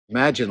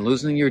Imagine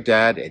losing your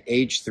dad at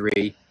age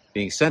 3,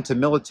 being sent to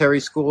military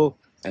school,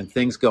 and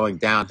things going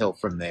downhill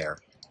from there.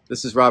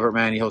 This is Robert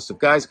Manni, host of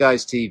Guys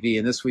TV,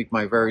 and this week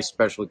my very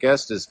special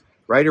guest is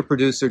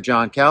writer-producer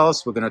John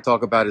Callas. We're going to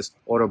talk about his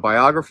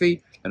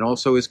autobiography and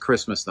also his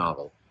Christmas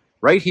novel,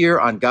 right here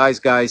on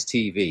Guys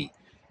TV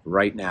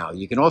right now.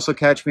 You can also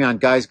catch me on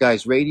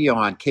Guys Radio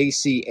on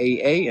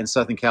KCAA in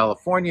Southern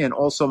California, and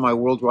also my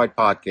worldwide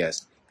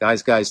podcast,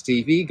 Guys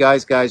TV,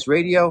 Guys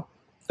Radio.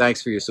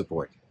 Thanks for your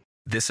support.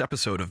 This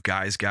episode of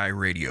Guys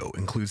Radio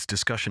includes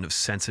discussion of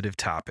sensitive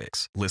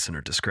topics. Listener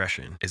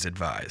discretion is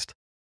advised.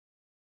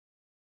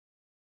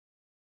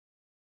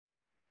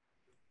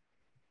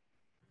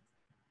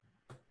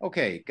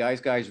 Okay,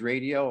 Guys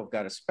Radio, I've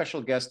got a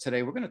special guest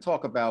today. We're going to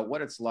talk about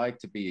what it's like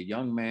to be a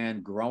young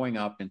man growing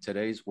up in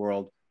today's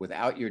world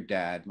without your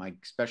dad. My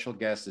special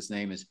guest, his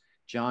name is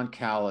John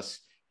Callas.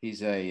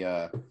 He's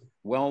a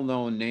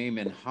well-known name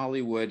in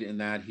Hollywood in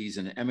that he's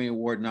an Emmy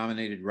Award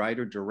nominated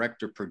writer,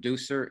 director,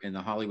 producer in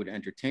the Hollywood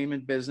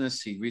entertainment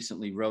business. He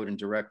recently wrote and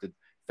directed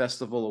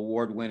Festival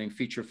Award-winning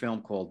feature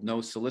film called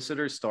No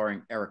Solicitors,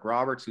 starring Eric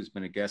Roberts, who's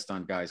been a guest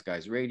on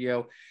Guys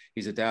Radio.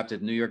 He's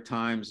adapted New York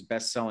Times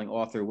best-selling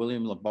author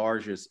William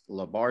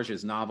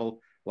LaBarge's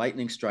novel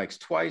Lightning Strikes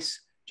Twice.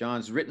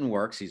 John's written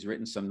works, he's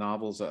written some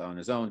novels on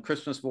his own,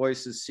 Christmas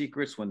Voices,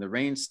 Secrets, When the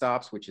Rain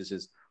Stops, which is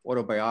his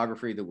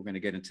autobiography that we're going to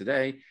get in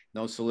today,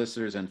 No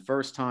Solicitors, and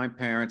First Time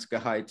Parents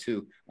Guide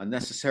to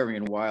Unnecessary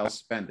and Wild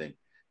Spending.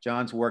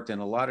 John's worked in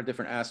a lot of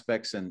different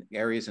aspects and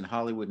areas in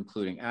Hollywood,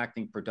 including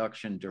acting,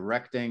 production,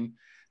 directing.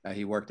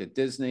 He worked at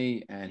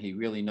Disney, and he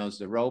really knows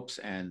the ropes,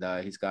 and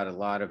he's got a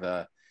lot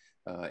of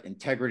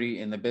integrity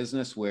in the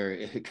business where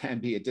it can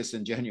be a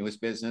disingenuous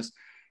business.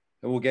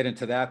 And we'll get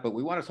into that, but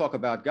we want to talk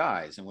about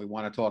guys, and we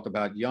want to talk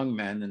about young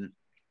men and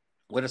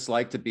what it's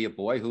like to be a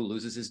boy who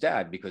loses his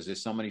dad, because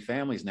there's so many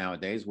families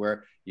nowadays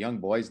where young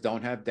boys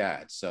don't have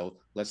dads. So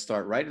let's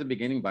start right at the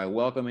beginning by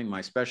welcoming my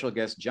special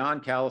guest,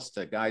 John Callas,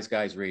 to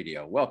Guys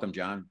Radio. Welcome,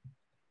 John.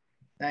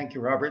 Thank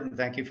you, Robert, and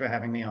thank you for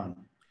having me on.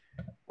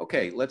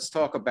 Okay, let's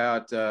talk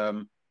about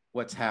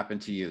what's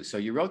happened to you. So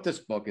you wrote this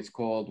book. It's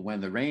called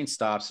When the Rain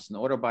Stops. It's an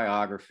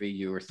autobiography.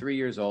 You were 3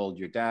 years old.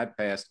 Your dad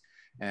passed,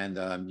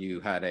 and you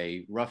had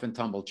a rough and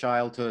tumble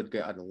childhood,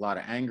 got a lot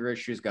of anger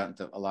issues, got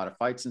into a lot of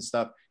fights and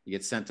stuff. You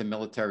get sent to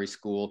military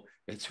school.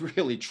 It's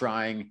really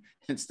trying.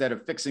 Instead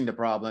of fixing the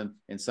problem,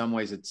 in some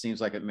ways it seems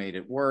like it made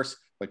it worse,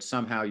 but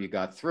somehow you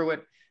got through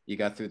it. You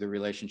got through the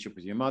relationship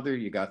with your mother.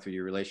 You got through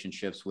your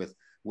relationships with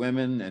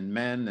women and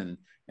men,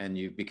 and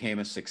you became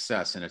a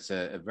success. And it's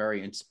a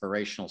very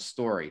inspirational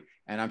story.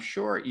 And I'm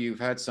sure you've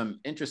had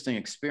some interesting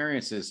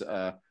experiences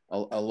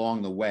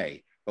along the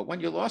way. But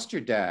when you lost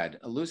your dad,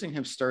 losing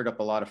him stirred up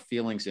a lot of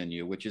feelings in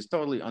you, which is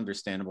totally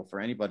understandable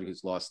for anybody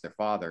who's lost their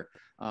father.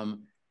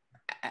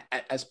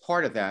 As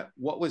part of that,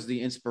 what was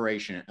the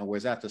inspiration, and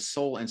was that the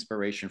sole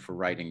inspiration for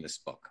writing this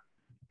book?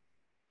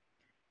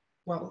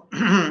 Well,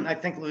 I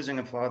think losing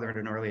a father at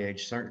an early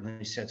age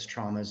certainly sets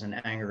traumas and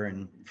anger,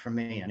 and for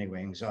me anyway,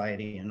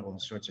 anxiety and all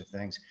sorts of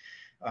things.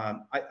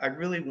 I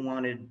really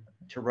wanted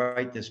to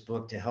write this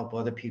book to help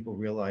other people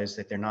realize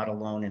that they're not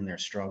alone in their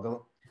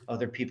struggle.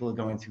 Other people are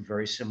going through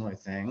very similar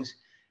things,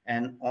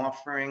 and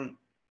offering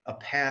a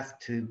path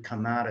to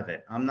come out of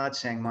it. I'm not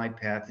saying my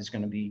path is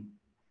going to be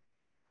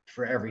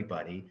for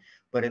everybody,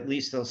 but at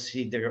least they'll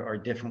see there are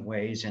different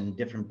ways and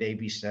different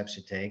baby steps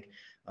to take,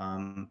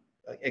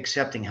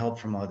 accepting help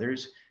from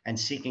others and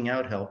seeking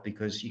out help,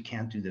 because you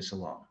can't do this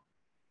alone.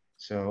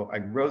 So I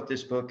wrote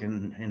this book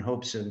in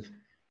hopes of,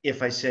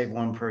 if I save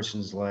one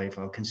person's life,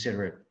 I'll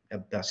consider it a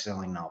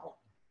best-selling novel.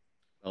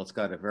 Well, it's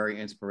got a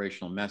very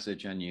inspirational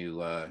message, and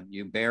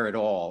you bear it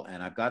all.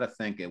 And I've got to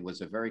think it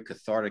was a very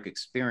cathartic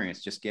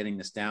experience just getting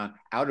this down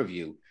out of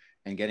you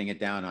and getting it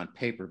down on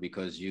paper,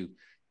 because you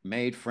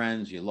made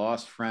friends, you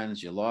lost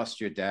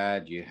your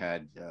dad, you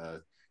had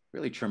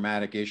really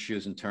traumatic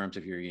issues in terms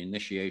of your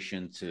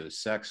initiation to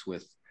sex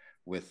with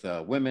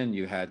women.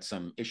 You had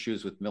some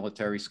issues with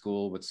military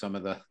school, with some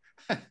of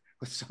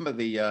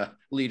the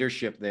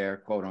leadership there,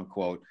 quote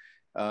unquote.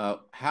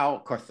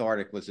 How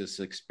cathartic was this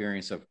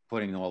experience of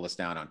putting all this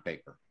down on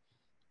paper?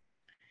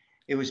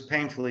 It was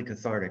painfully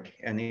cathartic,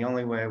 and the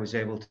only way I was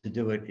able to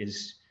do it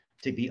is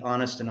to be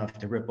honest enough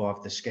to rip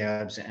off the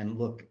scabs and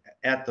look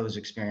at those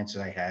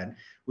experiences I had,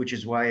 which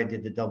is why I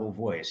did the double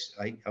voice.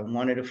 I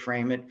wanted to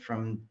frame it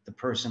from the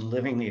person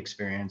living the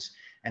experience,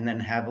 and then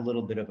have a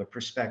little bit of a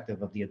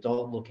perspective of the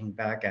adult looking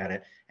back at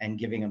it and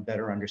giving a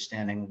better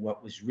understanding of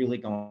what was really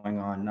going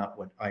on, not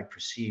what I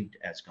perceived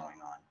as going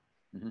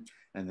on. Mm-hmm.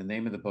 And the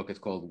name of the book is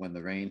called When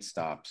the Rain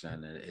Stops,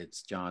 and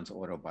it's John's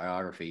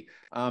autobiography.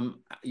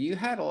 You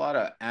had a lot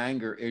of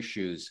anger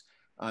issues.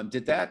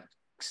 Did that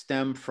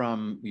stem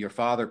from your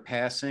father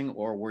passing,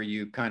 or were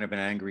you kind of an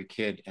angry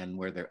kid, and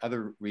were there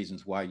other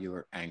reasons why you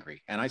were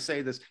angry? And I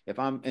say this, if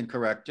I'm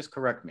incorrect, just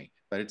correct me,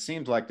 but it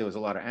seems like there was a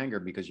lot of anger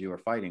because you were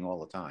fighting all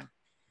the time.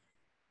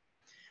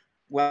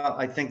 Well,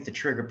 I think the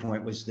trigger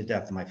point was the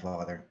death of my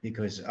father,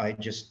 because I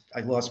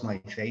lost my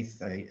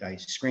faith. I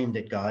screamed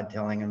at God,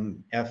 telling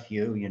him, F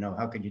you,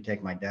 how could you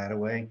take my dad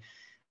away?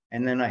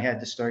 And then I had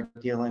to start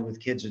dealing with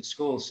kids at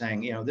school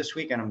saying, you know, this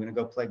weekend I'm going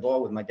to go play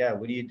ball with my dad.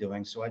 What are you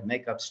doing? So I'd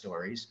make up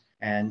stories.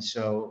 And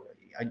so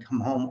I'd come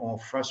home all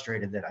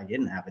frustrated that I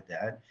didn't have a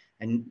dad.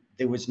 And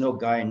there was no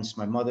guidance.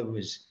 My mother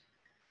was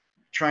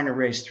trying to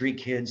raise three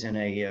kids in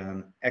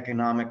a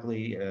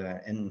economically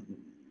and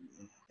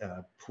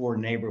poor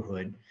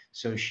neighborhood.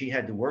 So she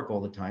had to work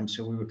all the time.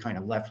 So we were kind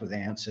of left with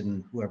aunts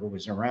and whoever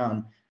was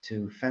around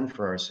to fend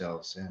for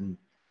ourselves. And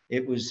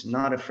it was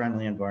not a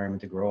friendly environment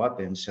to grow up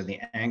in. So the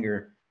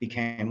anger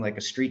became like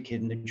a street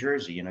kid in New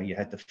Jersey. You know, you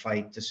had to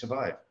fight to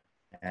survive.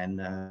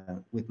 And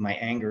with my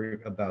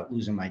anger about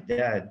losing my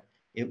dad,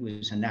 it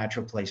was a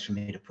natural place for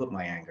me to put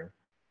my anger.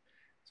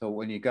 So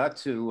when you got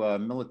to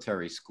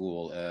military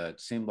school,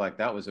 it seemed like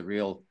that was a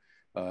real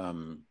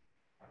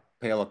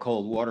pail of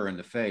cold water in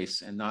the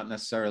face, and not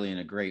necessarily in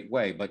a great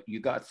way, but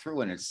you got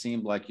through and it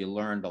seemed like you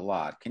learned a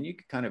lot. Can you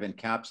kind of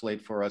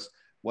encapsulate for us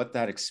what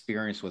that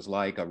experience was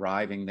like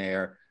arriving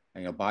there,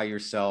 you know, by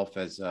yourself?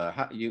 As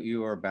you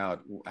were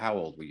about, how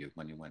old were you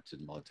when you went to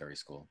the military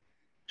school?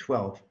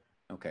 12.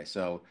 Okay,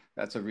 so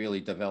that's a really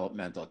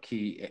developmental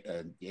key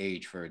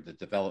age for the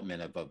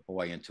development of a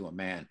boy into a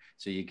man.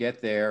 So you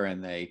get there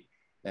and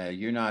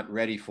you're not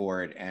ready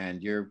for it,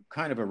 and you're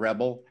kind of a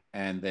rebel,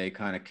 and they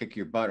kind of kick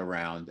your butt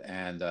around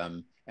and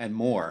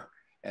more.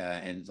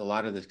 And a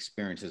lot of the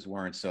experiences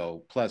weren't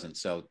so pleasant.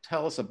 So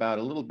tell us about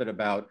a little bit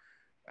about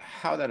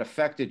how that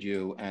affected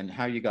you and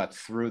how you got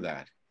through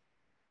that.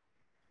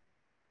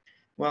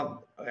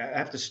 Well, I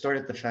have to start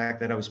at the fact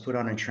that I was put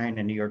on a train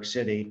in New York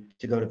City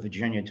to go to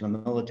Virginia to a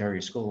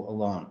military school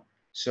alone.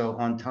 So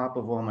on top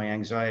of all my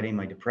anxiety,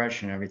 my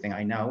depression, everything,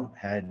 I now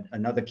had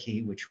another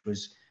key, which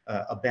was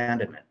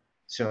abandonment.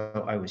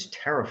 So I was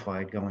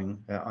terrified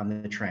going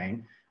on the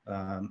train.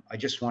 I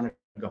just wanted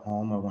to go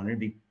home. I wanted to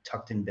be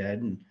tucked in bed.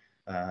 And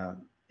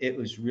it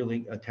was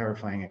really a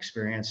terrifying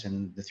experience.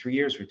 And the 3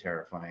 years were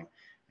terrifying.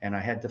 And I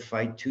had to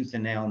fight tooth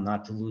and nail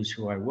not to lose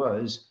who I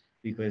was,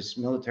 because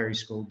military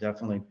school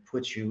definitely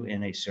puts you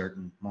in a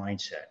certain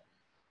mindset.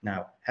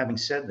 Now, having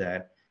said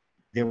that,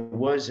 there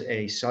was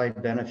a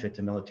side benefit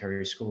to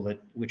military school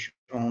which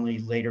only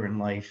later in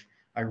life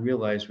I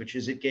realized, which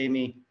is it gave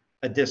me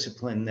a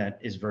discipline that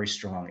is very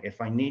strong.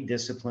 If I need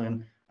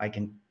discipline, I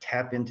can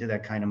tap into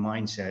that kind of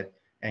mindset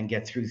and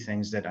get through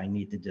things that I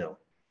need to do.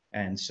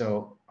 And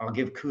so I'll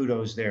give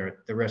kudos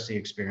there. The rest of the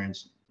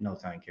experience, no,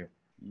 thank you.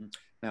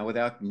 Now,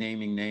 without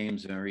naming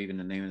names or even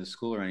the name of the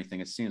school or anything,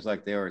 it seems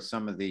like there are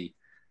some of the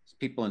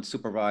people in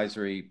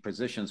supervisory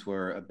positions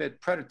were a bit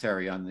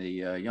predatory on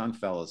the young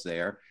fellows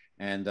there.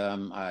 And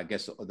I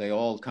guess they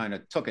all kind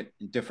of took it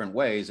in different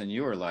ways. And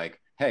you were like,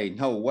 hey,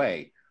 no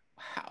way.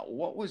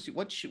 What was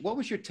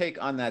your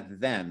take on that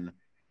then?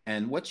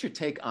 And what's your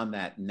take on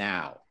that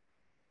now?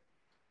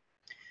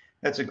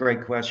 That's a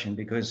great question,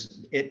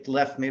 because it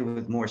left me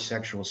with more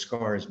sexual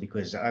scars,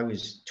 because I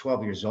was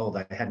 12 years old.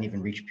 I hadn't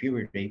even reached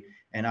puberty,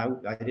 and I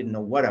didn't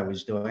know what I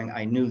was doing.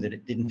 I knew that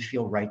it didn't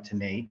feel right to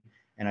me.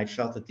 And I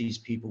felt that these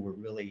people were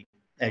really,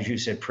 as you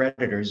said,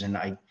 predators. And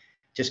I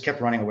just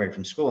kept running away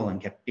from school and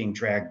kept being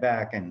dragged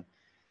back. And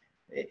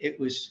it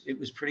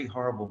was pretty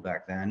horrible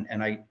back then.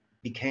 And I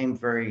became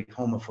very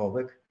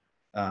homophobic.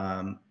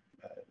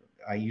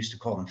 I used to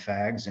call them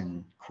fags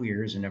and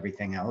queers and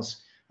everything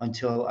else,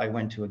 until I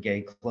went to a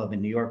gay club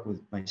in New York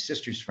with my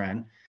sister's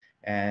friend.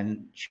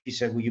 And she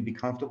said, will you be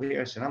comfortable here?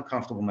 I said, I'm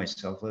comfortable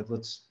myself.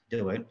 Let's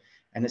do it.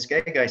 And this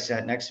gay guy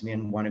sat next to me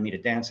and wanted me to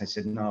dance. I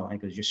said, no. And he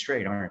goes, you're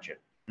straight, aren't you?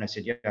 And I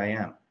said, yeah, I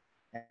am.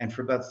 And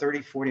for about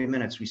 30, 40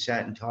 minutes, we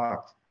sat and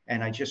talked.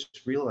 And I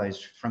just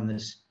realized from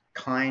this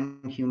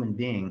kind human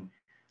being,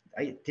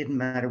 it didn't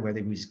matter whether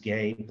he was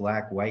gay,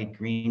 black, white,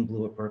 green,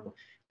 blue, or purple.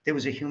 There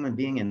was a human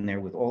being in there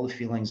with all the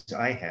feelings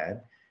I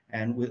had,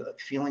 and with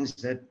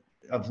feelings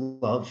of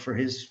love for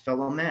his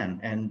fellow men.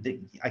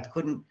 And I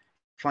couldn't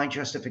find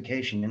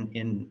justification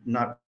in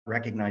not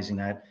recognizing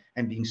that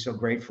and being so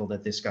grateful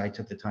that this guy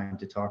took the time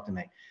to talk to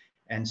me.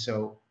 And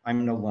so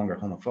I'm no longer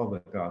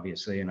homophobic,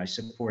 obviously, and I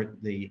support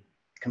the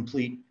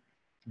complete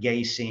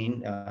gay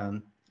scene.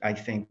 I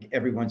think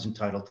everyone's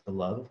entitled to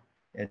love,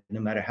 no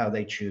matter how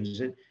they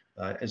choose it,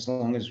 as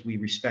long as we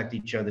respect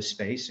each other's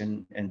space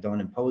and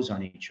don't impose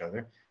on each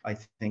other. I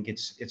think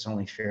it's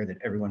only fair that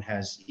everyone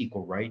has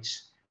equal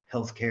rights,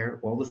 healthcare,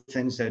 all the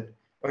things that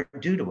are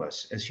due to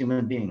us as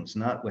human beings,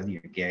 not whether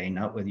you're gay,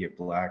 not whether you're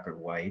black or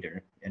white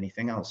or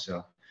anything else.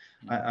 So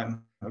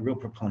I'm a real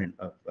proponent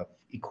of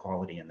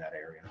equality in that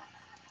area.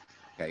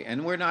 Okay,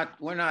 and we're not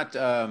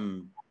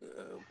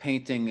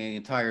painting the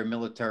entire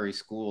military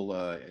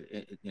school,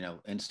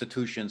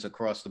 institutions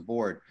across the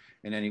board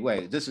in any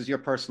way. This is your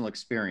personal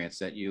experience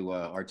that you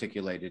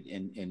articulated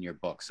in your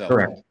book. So,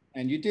 correct.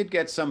 And you did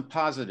get some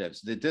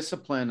positives. The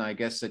discipline, I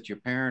guess, that your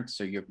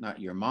parents or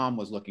your mom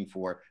was looking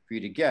for you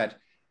to get.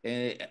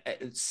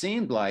 It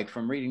seemed like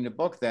from reading the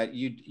book that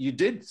you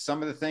did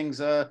some of the things.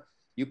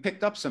 You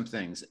picked up some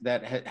things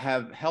that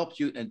have helped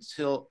you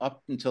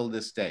up until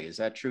this day. Is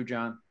that true,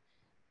 John?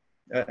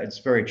 It's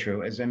very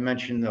true. As I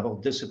mentioned, the whole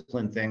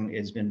discipline thing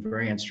has been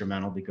very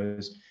instrumental,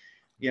 because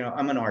you know,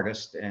 I'm an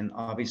artist, and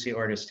obviously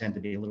artists tend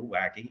to be a little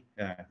wacky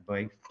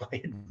by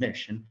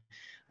admission.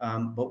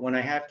 But when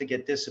I have to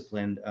get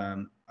disciplined,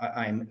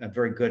 I'm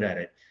very good at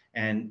it.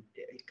 And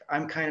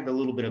I'm kind of a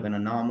little bit of an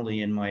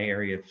anomaly in my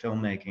area of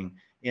filmmaking,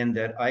 in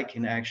that I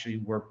can actually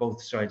work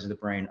both sides of the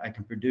brain. I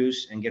can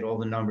produce and get all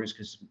the numbers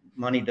because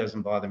money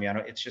doesn't bother me.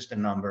 It's just a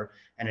number,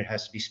 and it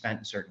has to be spent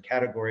in certain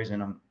categories,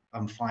 and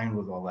I'm fine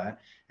with all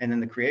that. And then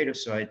the creative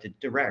side, to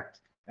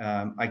direct,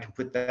 I can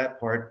put that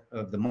part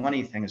of the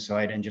money thing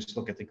aside and just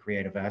look at the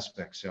creative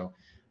aspect. So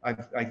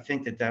I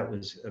think that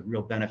was a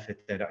real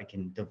benefit, that I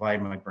can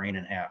divide my brain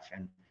in half.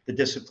 And the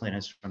discipline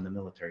is from the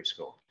military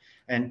school.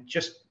 And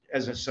just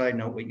as a side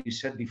note, what you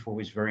said before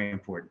was very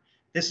important.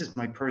 This is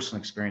my personal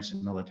experience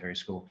in military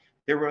school.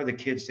 There were other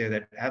kids there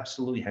that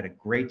absolutely had a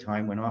great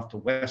time, went off to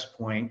West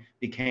Point,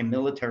 became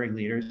military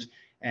leaders,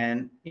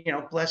 and, you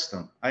know, bless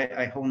them.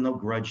 I hold no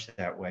grudge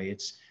that way.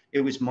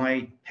 It was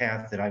my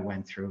path that I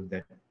went through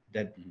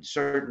that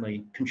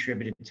certainly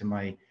contributed to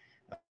my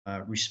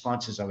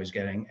responses I was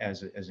getting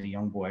as a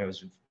young boy. I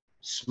was a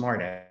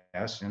smart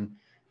ass, and,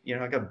 you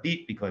know, I got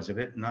beat because of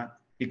it, not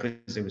because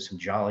there was some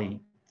jolly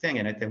thing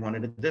in it. They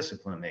wanted to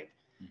discipline me,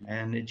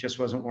 and it just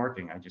wasn't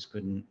working. I just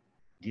couldn't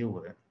deal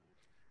with it.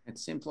 It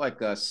seems like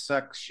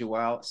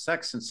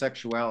sex and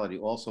sexuality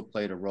also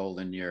played a role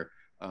in your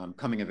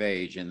coming of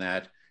age, in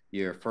that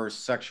your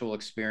first sexual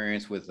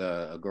experience with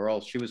a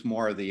girl, she was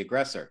more of the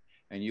aggressor,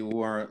 and you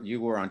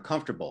were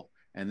uncomfortable.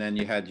 And then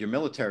you had your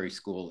military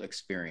school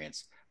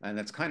experience, and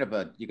that's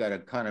you got a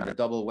kind of a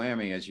double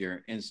whammy as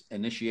your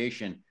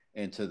initiation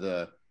into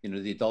the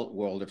adult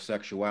world of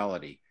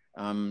sexuality.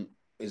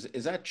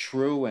 Is that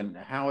true, and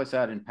how has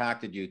that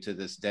impacted you to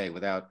this day?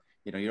 Without,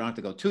 you don't have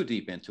to go too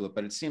deep into it,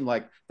 but it seemed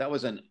like that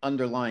was an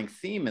underlying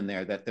theme in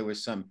there, that there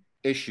was some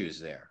issues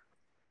there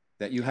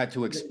that you had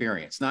to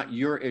experience, not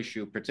your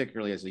issue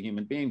particularly as a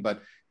human being,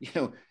 but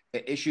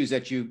issues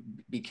that you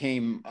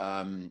became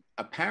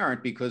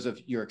apparent because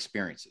of your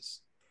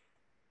experiences.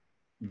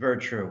 Very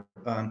true.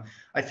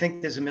 I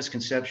think there's a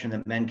misconception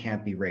that men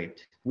can't be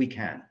raped. We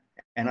can.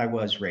 And I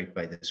was raped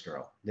by this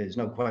girl. There's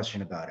no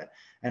question about it.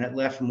 And it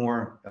left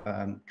more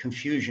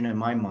confusion in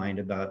my mind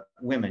about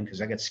women,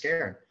 because I got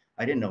scared.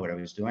 I didn't know what I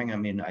was doing. I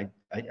mean,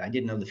 I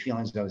didn't know the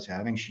feelings I was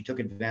having. She took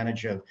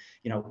advantage of,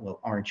 well,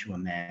 aren't you a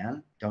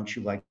man? Don't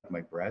you like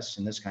my breasts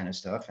and this kind of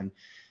stuff? And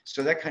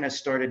so that kind of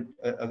started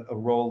a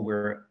role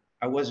where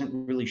I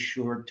wasn't really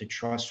sure to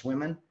trust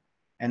women.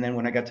 And then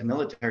when I got to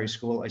military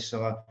school, I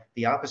saw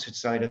the opposite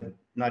side of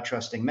not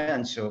trusting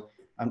men. So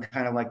I'm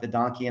kind of like the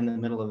donkey in the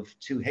middle of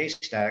two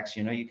haystacks.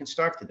 You can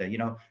starve to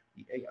death.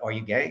 Are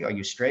you gay? Are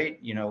you straight?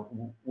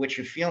 What's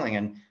your feeling?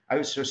 And I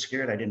was so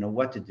scared, I didn't know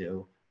what to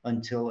do,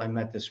 until I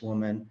met this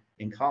woman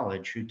in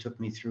college who took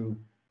me through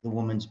the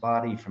woman's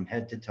body from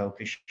head to toe,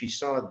 because she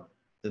saw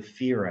the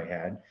fear I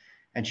had,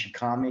 and she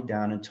calmed me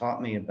down and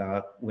taught me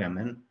about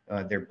women,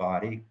 their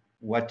body,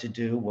 what to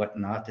do, what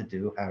not to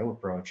do, how to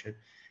approach it.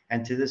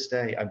 And to this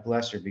day, I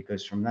bless her,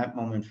 because from that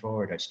moment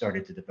forward, I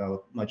started to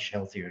develop much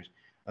healthier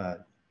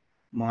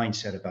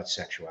mindset about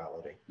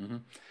sexuality. Mm-hmm.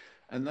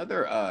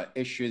 Another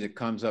issue that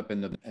comes up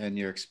in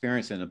your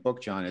experience in the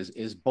book, John,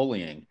 is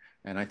bullying.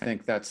 And I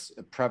think that's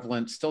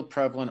still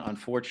prevalent,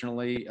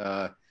 unfortunately,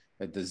 a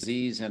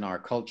disease in our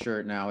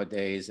culture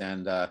nowadays.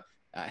 And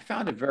I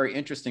found it very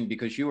interesting,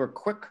 because you were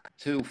quick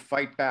to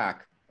fight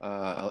back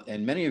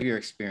in many of your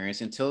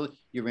experience, until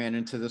you ran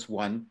into this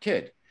one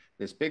kid,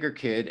 this bigger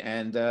kid,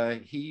 and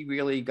he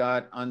really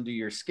got under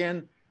your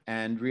skin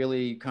and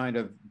really kind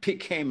of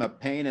became a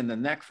pain in the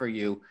neck for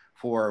you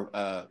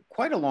for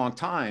quite a long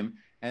time.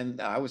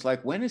 And I was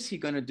like, when is he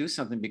going to do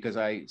something? Because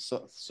I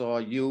saw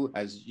you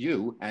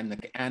and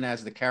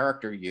as the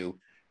character you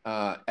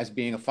as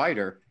being a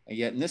fighter, and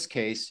yet in this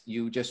case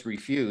you just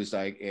refused.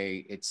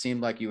 It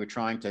seemed like you were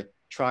trying to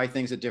try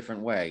things a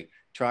different way,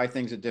 and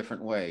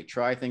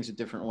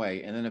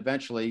then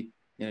eventually,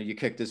 you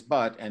kicked his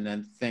butt, and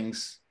then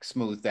things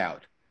smoothed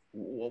out.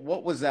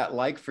 What was that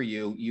like for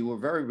you? You were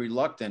very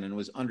reluctant, and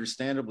was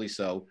understandably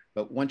so,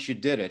 but once you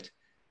did it,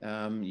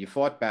 you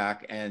fought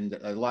back, and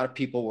a lot of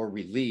people were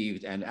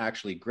relieved and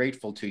actually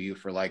grateful to you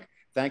for, like,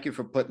 thank you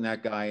for putting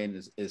that guy in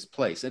his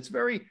place. It's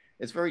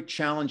very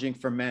challenging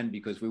for men,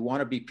 because we want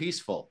to be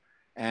peaceful,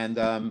 and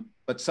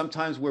but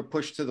sometimes we're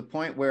pushed to the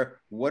point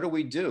where, what do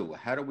we do?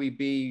 How do we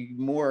be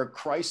more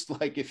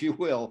Christ-like, if you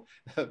will,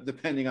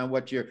 depending on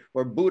what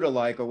or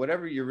Buddha-like, or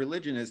whatever your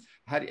religion is,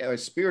 or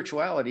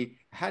spirituality?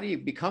 How do you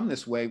become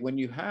this way when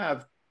you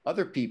have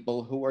other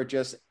people who are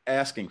just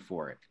asking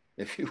for it,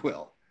 if you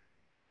will?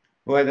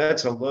 Well,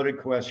 that's a loaded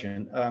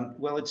question.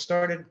 Well, it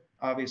started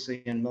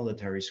obviously in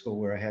military school,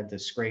 where I had to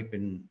scrape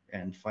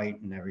and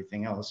fight and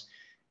everything else.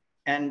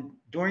 And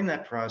during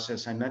that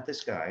process, I met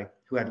this guy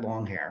who had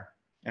long hair.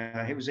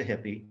 He was a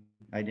hippie.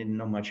 I didn't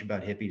know much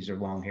about hippies or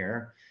long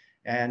hair.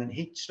 And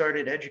he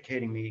started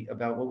educating me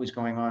about what was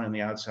going on in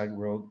the outside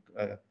world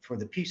for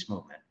the peace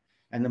movement.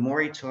 And the more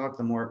he talked,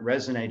 the more it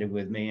resonated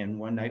with me. And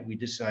one night we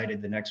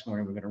decided the next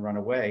morning we're going to run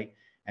away.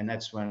 And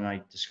that's when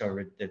I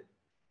discovered that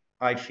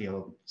I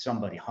feel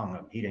somebody hung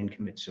him. He didn't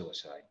commit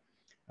suicide.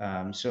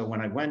 So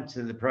when I went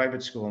to the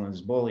private school and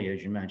this bully,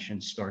 as you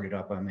mentioned, started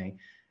up on me,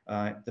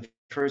 the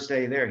first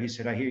day there, he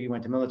said, I hear you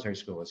went to military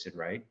school. I said,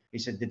 right. He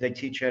said, did they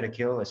teach you how to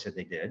kill? I said,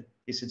 they did.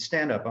 He said,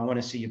 stand up. I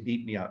want to see you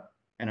beat me up.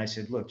 And I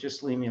said, look,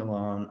 just leave me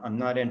alone. I'm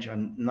not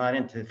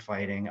into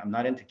fighting. I'm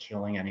not into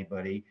killing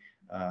anybody.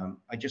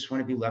 I just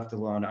want to be left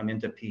alone. I'm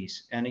into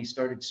peace. And he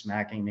started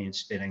smacking me and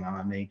spitting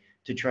on me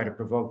to try to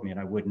provoke me, and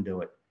I wouldn't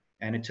do it.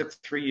 And it took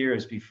 3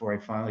 years before I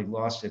finally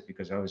lost it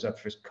because I was up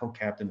for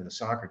co-captain of the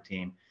soccer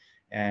team.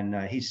 And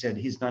he said,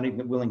 he's not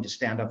even willing to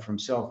stand up for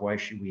himself. Why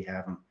should we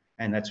have him?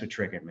 And that's what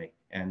triggered me.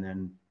 And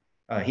then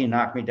he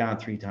knocked me down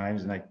 3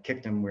 times, and I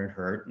kicked him where it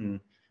hurt and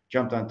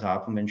jumped on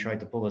top of him and tried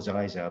to pull his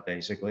eyes out,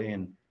 basically.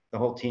 And the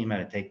whole team had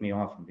to take me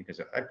off him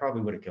because I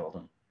probably would have killed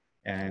him.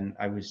 And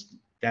I was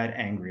that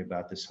angry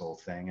about this whole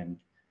thing.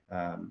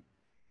 And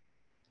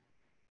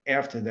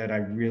after that,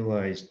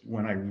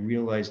 when I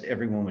realized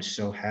everyone was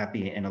so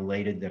happy and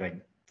elated that I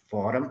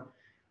fought him,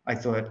 I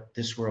thought,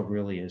 this world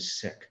really is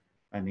sick.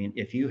 I mean,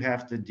 if you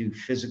have to do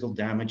physical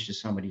damage to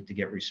somebody to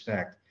get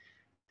respect,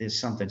 there's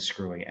something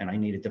screwy. And I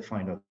needed to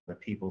find other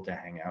people to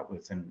hang out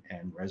with and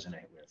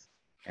resonate with.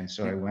 And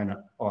so I went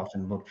off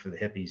and looked for the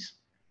hippies.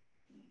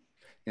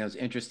 You know, it's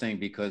interesting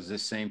because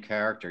this same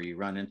character, you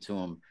run into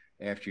him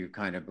after you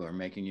kind of are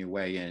making your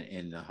way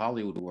in the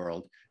Hollywood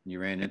world, and you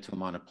ran into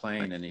him on a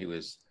plane, and he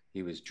was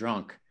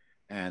drunk,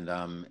 and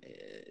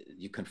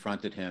you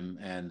confronted him,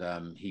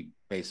 and he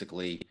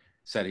basically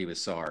said he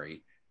was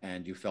sorry,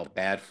 and you felt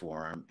bad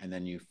for him, and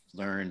then you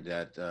learned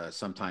that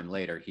sometime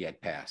later he had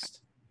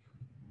passed.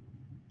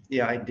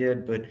 Yeah, I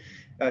did. But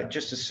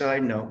just a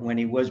side note, when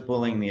he was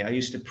bullying me, I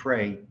used to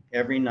pray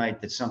every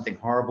night that something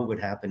horrible would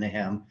happen to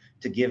him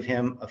to give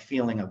him a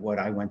feeling of what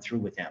I went through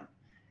with him.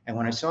 And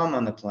when I saw him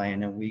on the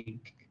plane and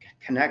we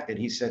connected,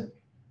 he said,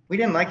 we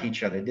didn't like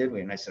each other, did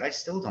we? And I said, I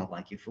still don't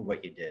like you for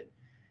what you did.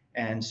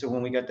 And so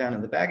when we got down to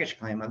the baggage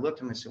claim, I looked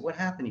at him and said, what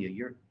happened to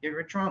you? You're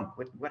a drunk.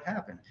 What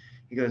happened?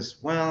 He goes,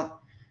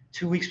 well,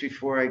 2 weeks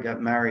before I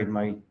got married,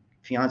 my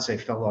fiance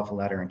fell off a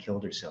ladder and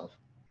killed herself.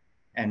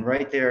 And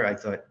right there, I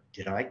thought,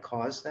 did I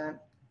cause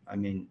that? I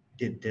mean,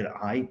 did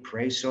I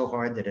pray so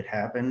hard that it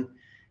happened?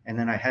 And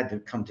then I had to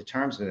come to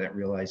terms with it,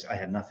 realize I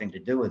had nothing to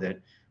do with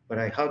it. But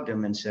I hugged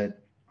him and said,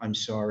 I'm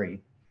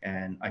sorry,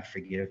 and I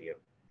forgive you.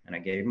 And I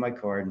gave him my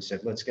card and said,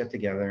 let's get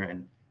together,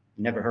 and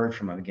never heard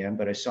from him again.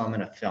 But I saw him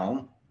in a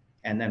film.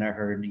 And then I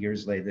heard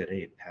years later that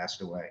he had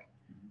passed away.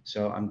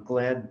 So I'm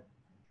glad,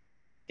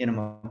 in a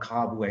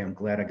macabre way, I'm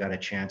glad I got a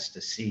chance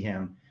to see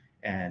him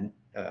and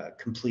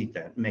complete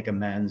that, make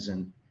amends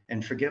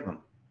and forgive him.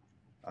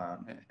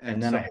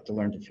 And then I had to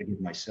learn to forgive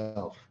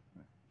myself.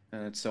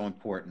 And it's so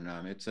important.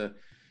 It's a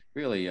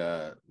really,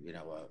 a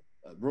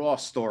raw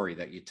story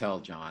that you tell,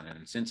 John, and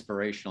it's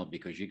inspirational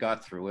because you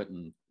got through it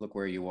and look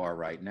where you are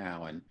right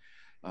now. And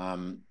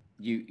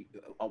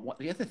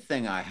the other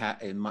thing I had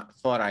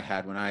thought I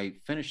had when I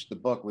finished the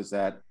book was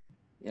that,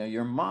 you know,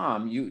 your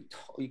mom, you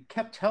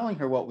kept telling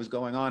her what was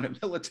going on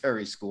at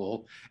military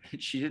school,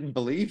 and she didn't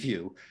believe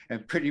you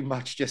and pretty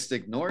much just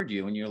ignored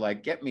you. And you're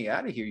like, get me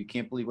out of here. You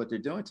can't believe what they're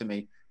doing to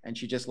me. And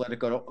she just let it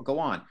go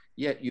on.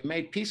 Yet you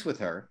made peace with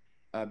her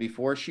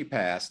before she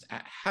passed.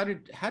 How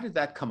did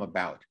that come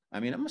about? I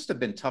mean, it must have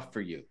been tough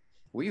for you.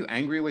 Were you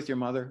angry with your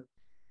mother?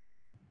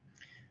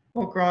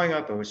 Well, growing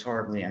up, I was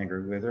horribly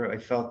angry with her. I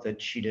felt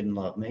that she didn't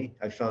love me.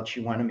 I felt she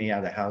wanted me out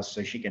of the house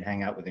so she could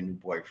hang out with a new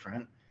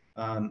boyfriend.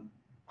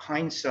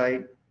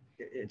 Hindsight,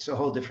 it's a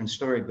whole different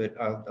story, but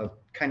I'll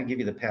kind of give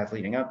you the path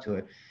leading up to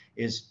it,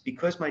 is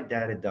because my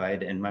dad had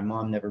died and my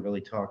mom never really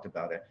talked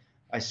about it.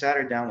 I sat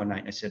her down one night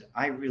and I said,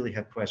 I really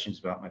have questions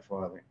about my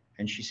father.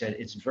 And she said,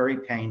 it's very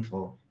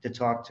painful to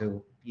talk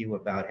to you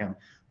about him,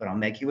 but I'll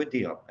make you a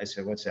deal. I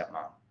said, what's that,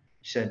 Mom?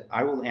 She said,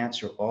 I will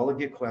answer all of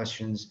your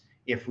questions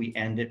if we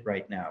end it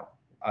right now.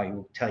 I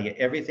will tell you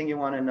everything you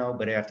want to know,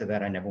 but after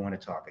that, I never want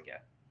to talk again.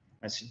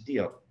 I said,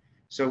 deal.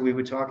 So we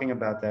were talking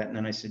about that. And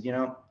then I said, you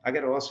know, I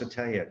got to also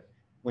tell you,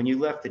 when you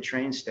left the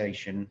train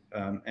station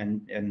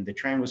and the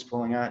train was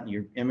pulling out and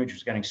your image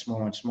was getting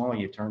smaller and smaller,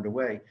 you turned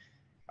away.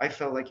 I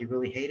felt like you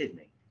really hated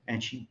me.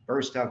 And she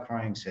burst out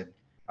crying and said,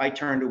 I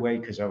turned away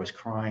because I was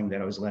crying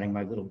that I was letting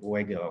my little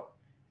boy go.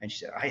 And she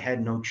said, I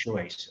had no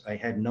choice. I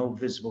had no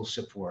visible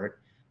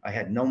support. I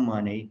had no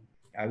money.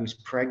 I was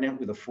pregnant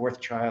with a 4th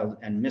child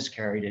and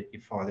miscarried at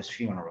your father's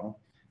funeral.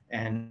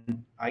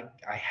 And I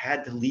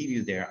had to leave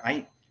you there.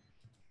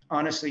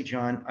 Honestly,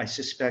 John, I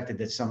suspected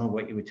that some of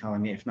what you were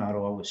telling me, if not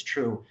all, was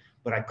true,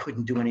 but I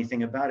couldn't do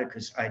anything about it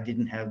because I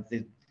didn't have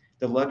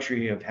the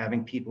luxury of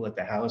having people at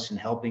the house and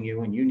helping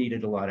you, and you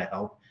needed a lot of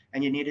help,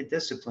 and you needed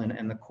discipline,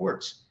 and the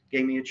courts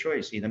gave me a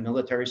choice, either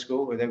military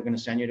school or they were going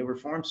to send you to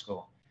reform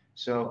school.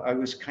 So I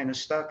was kind of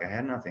stuck. I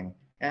had nothing.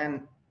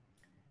 And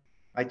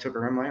I took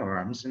her in my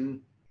arms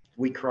and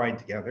we cried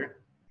together.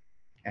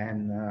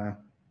 And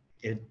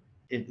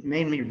it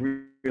made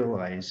me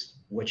realize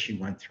what she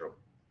went through.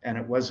 And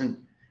it wasn't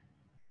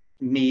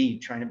me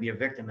trying to be a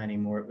victim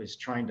anymore. It was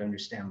trying to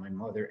understand my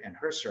mother and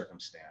her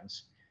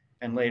circumstance.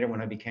 And later,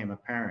 when I became a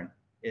parent,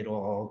 it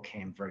all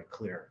came very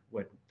clear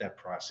what that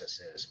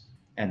process is.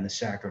 and the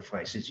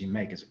sacrifices you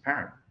make as a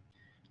parent.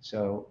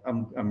 So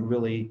I'm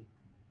really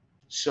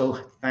so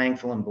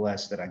thankful and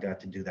blessed that I got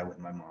to do that with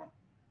my mom.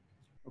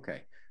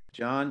 Okay.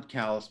 John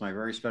Callas, my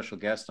very special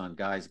guest on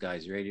Guys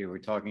Radio. We're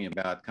talking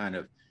about kind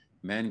of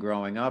men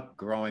growing up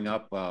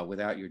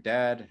without your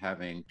dad,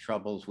 having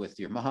troubles with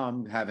your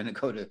mom, having to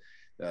go to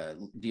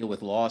deal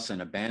with loss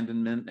and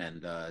abandonment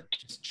and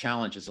just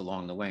challenges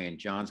along the way. And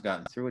John's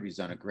gotten through it. He's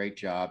done a great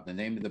job. The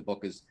name of the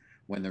book is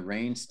When the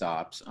Rain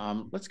Stops.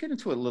 Let's get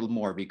into it a little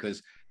more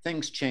because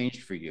things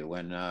changed for you.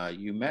 And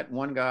you met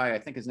one guy, I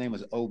think his name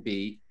was OB,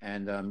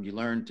 and you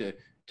learned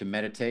to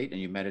meditate,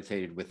 and you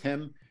meditated with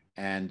him,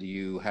 and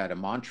you had a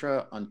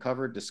mantra: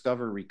 uncover,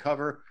 discover,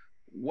 recover.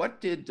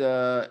 What did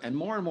and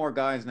more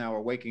guys now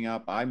are waking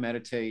up. I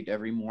meditate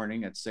every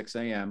morning at 6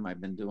 a.m.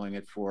 I've been doing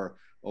it for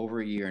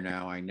over a year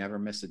now. I never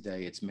miss a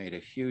day. It's made a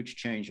huge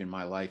change in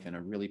my life in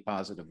a really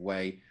positive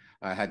way.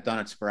 I had done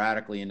it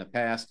sporadically in the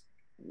past.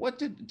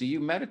 Do you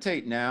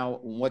meditate now?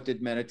 What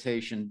did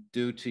meditation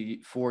do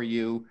for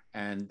you?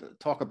 And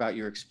talk about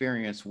your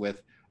experience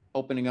with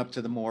opening up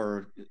to the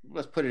more,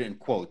 let's put it in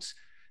quotes,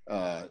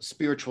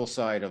 spiritual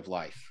side of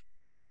life.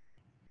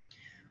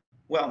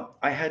 Well,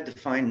 I had to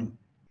find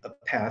a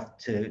path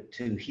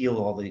to heal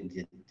all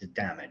the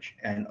damage,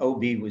 and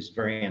OB was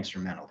very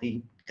instrumental.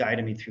 He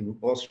guided me through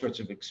all sorts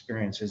of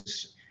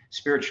experiences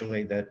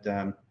spiritually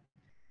that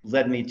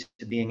led me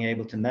to being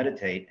able to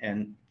meditate.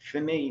 And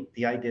for me,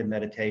 the idea of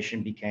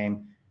meditation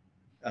became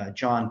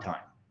John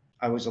time.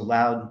 I was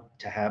allowed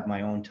to have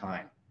my own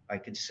time. I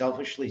could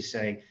selfishly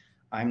say,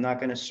 I'm not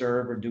going to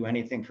serve or do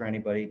anything for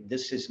anybody.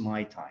 This is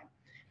my time.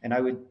 And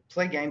I would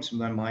play games with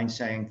my mind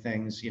saying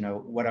things,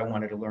 what I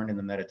wanted to learn in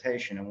the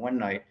meditation. And one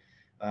night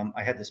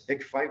I had this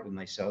big fight with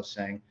myself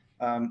saying,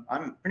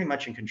 I'm pretty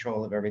much in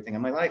control of everything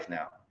in my life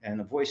now. And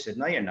the voice said,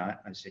 no, you're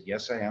not. I said,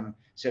 yes, I am.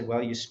 Said,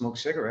 well, you smoke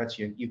cigarettes.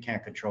 You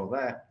can't control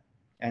that.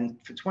 And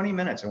for 20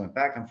 minutes, I went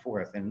back and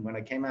forth. And when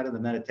I came out of the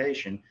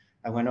meditation,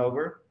 I went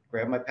over,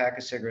 grabbed my pack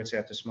of cigarettes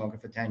after smoking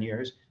for 10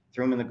 years,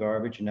 threw them in the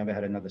garbage, and never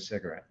had another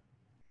cigarette.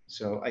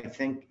 So I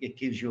think it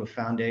gives you a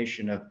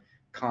foundation of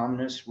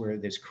calmness where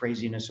there's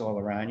craziness all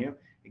around you.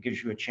 It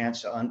gives you a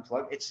chance to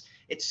unplug.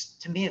 It's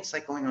to me, it's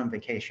like going on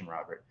vacation,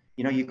 Robert.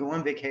 You go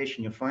on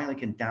vacation, you finally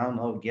can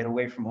download, get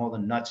away from all the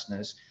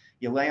nutsness.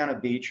 You lay on a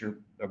beach or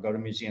go to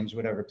museums,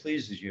 whatever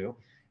pleases you,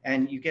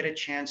 and you get a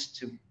chance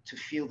to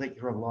feel that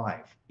you're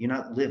alive. You're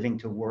not living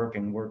to work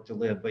and work to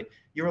live, but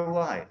you're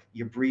alive.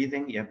 You're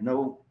breathing. You have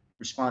no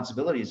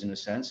responsibilities in a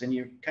sense, and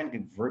you kind of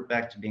convert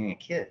back to being a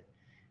kid.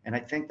 And I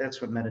think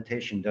that's what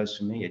meditation does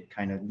for me. It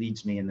kind of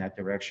leads me in that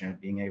direction of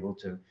being able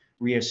to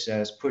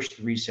reassess, push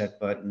the reset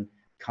button,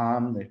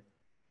 calm the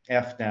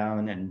F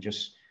down, and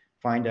just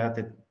find out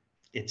that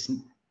it's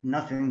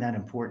nothing that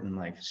important in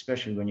life,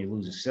 especially when you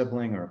lose a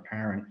sibling or a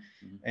parent.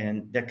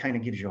 And that kind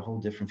of gives you a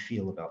whole different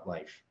feel about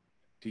life.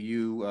 Do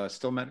you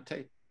still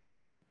meditate?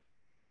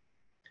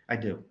 I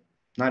do.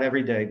 Not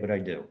every day, but I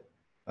do.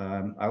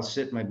 I'll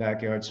sit in my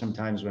backyard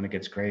sometimes when it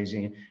gets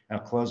crazy, and I'll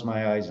close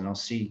my eyes and I'll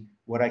see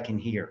what I can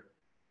hear.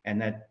 And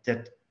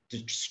that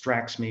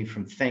distracts me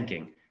from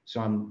thinking.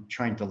 So I'm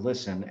trying to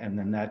listen, and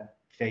then that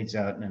fades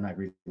out, and then I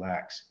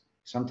relax.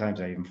 Sometimes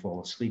I even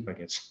fall asleep. I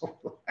get so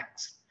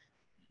relaxed.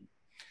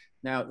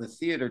 Now, the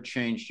theater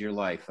changed your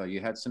life.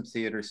 You had some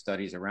theater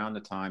studies around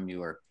the time you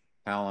were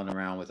palling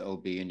around with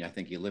OB, and I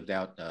think you lived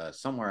out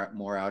somewhere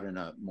more out in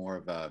a more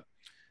of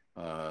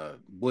a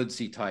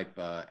woodsy type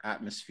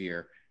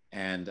atmosphere,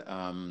 and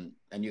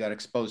you got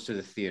exposed to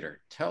the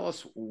theater. Tell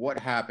us what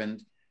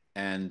happened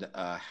and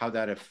how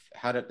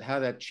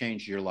that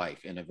changed your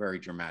life in a very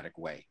dramatic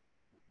way.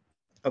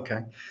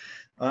 Okay.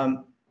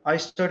 I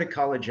started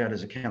college out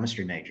as a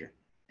chemistry major.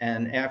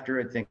 And after,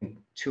 I think,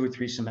 2 or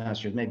 3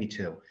 semesters, maybe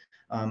 2,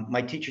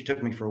 my teacher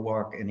took me for a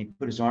walk, and he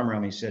put his arm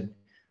around me and said,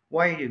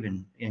 why are you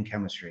even in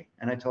chemistry?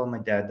 And I told him my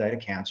dad died of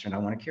cancer and I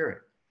want to cure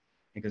it.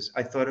 Because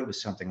I thought it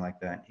was something like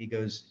that. He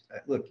goes,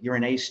 look, you're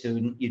an A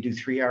student. You do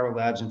 3-hour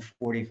labs in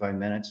 45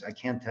 minutes. I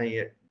can't tell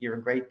you, you're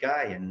a great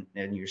guy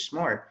and you're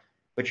smart,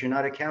 but you're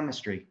not a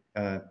chemistry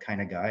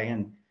kind of guy,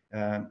 and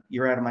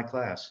you're out of my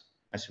class.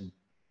 I said,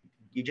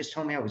 you just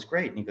told me I was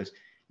great. And he goes,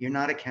 you're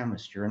not a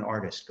chemist, you're an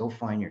artist. Go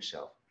find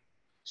yourself.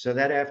 So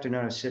that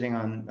afternoon, I was sitting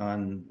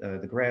on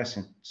the grass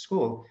in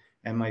school,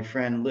 and my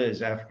friend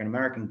Liz,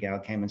 African-American gal,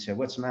 came and said,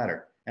 what's the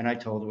matter? And I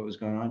told her what was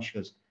going on. She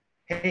goes,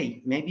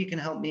 hey, maybe you can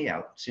help me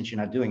out since you're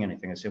not doing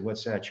anything. I said,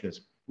 what's that? She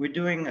goes, we're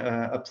doing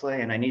a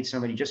play and I need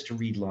somebody just to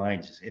read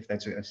lines. If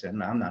that's what I said,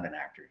 no, I'm not an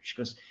actor. She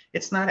goes,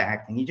 it's not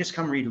acting. You just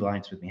come read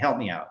lines with me. Help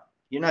me out.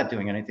 You're not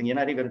doing anything. You're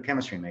not even a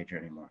chemistry major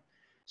anymore.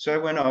 So I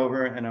went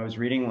over and I was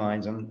reading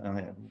lines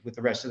with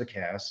the rest of the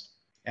cast.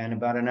 And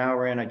about an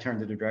hour in, I turned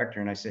to the director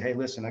and I said, hey,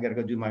 listen, I got to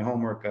go do my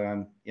homework.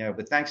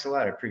 But thanks a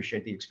lot. I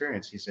appreciate the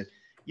experience. He said,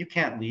 you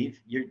can't leave.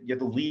 You're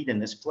the lead in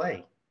this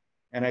play.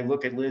 And I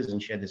look at Liz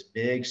and she had this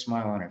big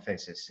smile on her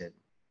face. I said,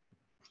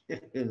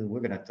 we're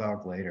going to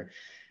talk later.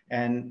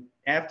 And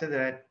after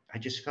that, I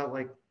just felt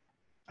like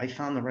I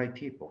found the right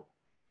people.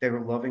 They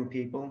were loving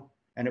people.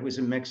 And it was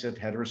a mix of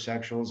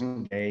heterosexuals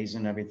and gays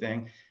and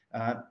everything.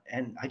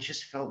 And I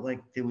just felt like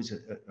there was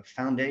a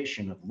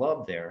foundation of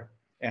love there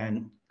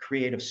and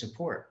creative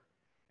support.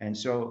 And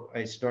so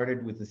I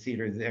started with the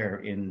theater there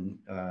in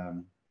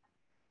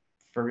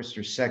first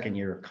or second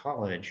year of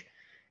college.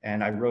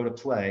 And I wrote a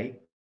play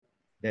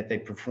that they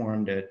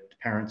performed at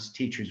Parents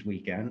Teachers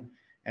Weekend.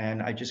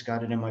 And I just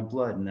got it in my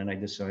blood. And then I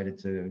decided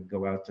to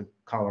go out to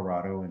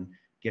Colorado and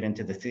get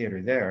into the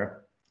theater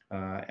there.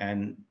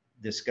 And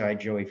this guy,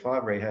 Joey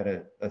Favre, had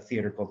a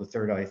theater called the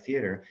Third Eye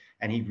Theater,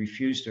 and he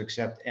refused to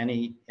accept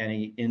any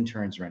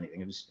interns or anything.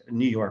 It was a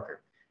New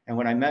Yorker. And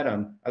when I met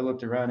him, I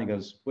looked around, he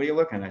goes, "What are you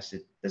looking at?" I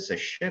said, "This is a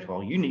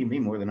shithole. You need me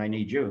more than I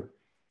need you."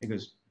 He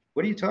goes,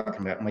 "What are you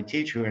talking about?" My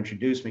teacher who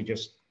introduced me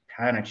just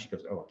panicked. She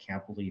goes, "Oh, I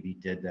can't believe he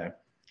did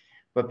that."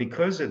 But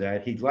because of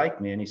that, he liked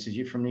me, and he said,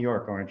 "You're from New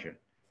York, aren't you?"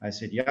 I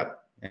said,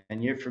 "Yep."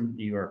 "And you're from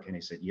New York?" And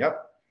he said,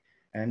 "Yep."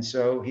 And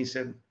so he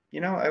said,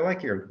 "I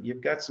like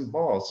you've got some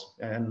balls,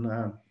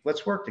 and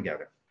let's work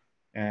together."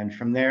 And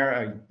from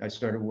there, I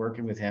started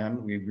working with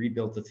him. We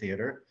rebuilt the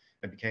theater.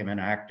 I became an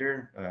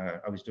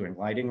actor. I was doing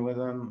lighting with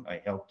him. I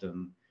helped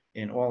him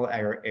in all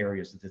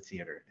areas of the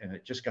theater, and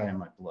it just got in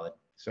my blood.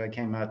 So I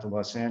came out to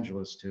Los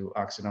Angeles to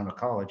Occidental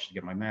College to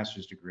get my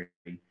master's degree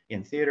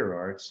in theater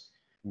arts,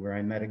 where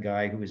I met a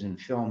guy who was in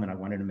film, and I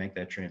wanted to make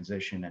that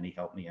transition, and he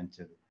helped me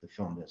into the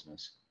film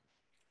business.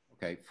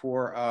 Okay,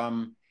 for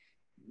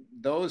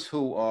those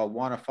who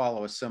want to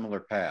follow a similar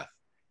path,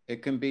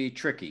 it can be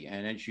tricky.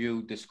 And as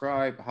you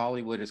describe,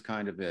 Hollywood is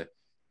kind of a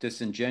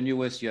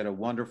disingenuous yet a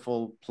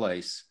wonderful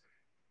place.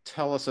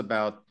 Tell us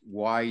about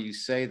why you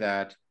say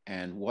that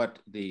and what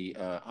the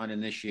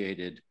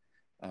uninitiated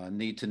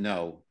need to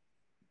know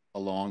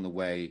along the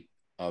way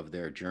of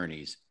their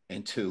journeys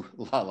into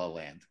La La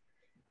Land.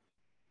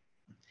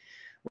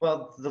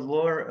 Well, the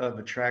lure of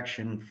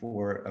attraction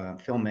for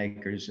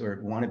filmmakers or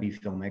wannabe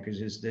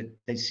filmmakers is that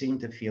they seem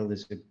to feel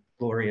there's a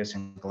glorious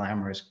and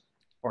glamorous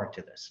part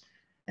to this.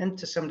 And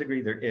to some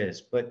degree, there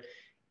is. But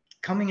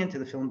coming into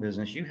the film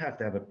business, you have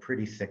to have a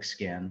pretty thick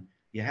skin.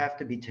 You have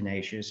to be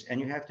tenacious,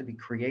 and you have to be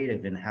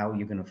creative in how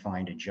you're going to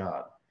find a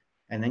job.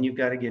 And then you've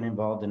got to get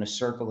involved in a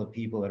circle of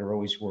people that are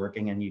always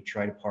working, and you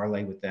try to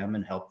parlay with them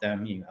and help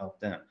them, you help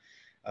them.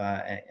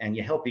 And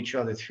you help each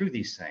other through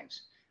these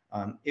things.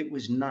 It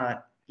was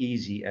not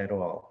easy at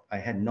all. I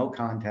had no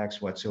contacts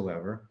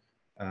whatsoever.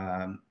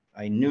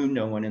 I knew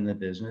no one in the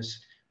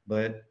business,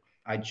 but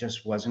I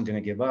just wasn't going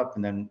to give up.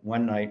 And then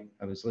one night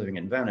I was living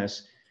in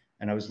Venice,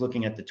 and I was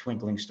looking at the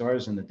twinkling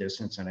stars in the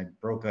distance, and I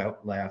broke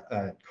out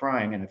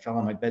crying, and I fell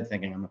on my bed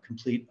thinking I'm a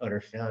complete,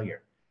 utter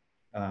failure.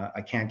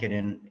 I can't get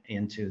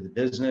into the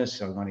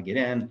business. I want to get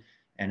in,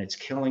 and it's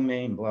killing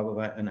me, and blah, blah,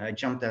 blah. And I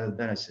jumped out of the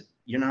bed. I said,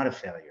 "You're not a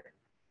failure.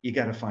 You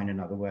got to find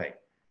another way."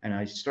 And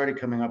I started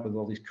coming up with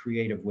all these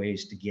creative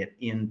ways to get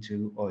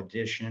into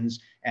auditions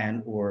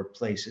and or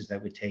places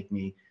that would take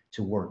me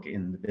to work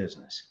in the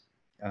business.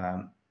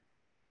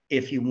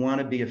 If you want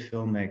to be a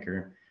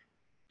filmmaker,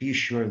 be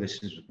sure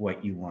this is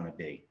what you want to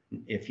be.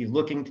 If you're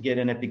looking to get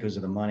in it because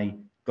of the money,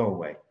 go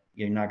away.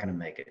 You're not going to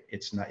make it.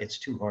 It's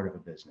too hard of a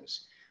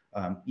business.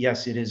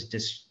 Yes, it is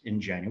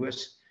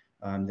disingenuous.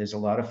 There's a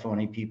lot of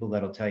phony people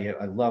that'll tell you,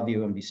 "I love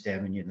you," and be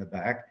stabbing you in the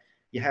back.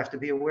 You have to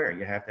be aware.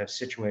 You have to have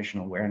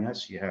situational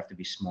awareness. You have to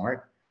be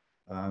smart.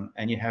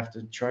 And you have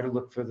to try to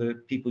look for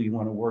the people you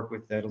want to work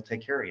with that'll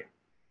take care of you.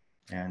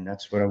 And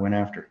that's what I went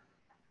after.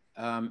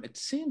 It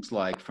seems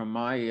like from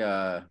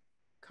my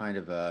kind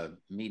of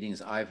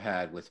meetings I've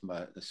had with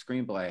the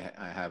screenplay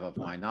I have of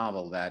my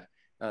novel that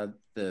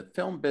the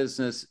film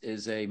business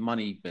is a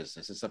money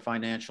business. It's a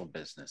financial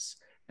business.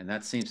 And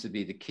that seems to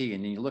be the key.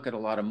 And then you look at a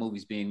lot of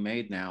movies being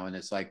made now, and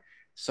it's like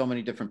so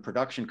many different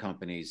production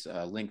companies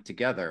linked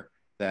together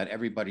that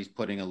everybody's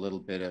putting a little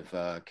bit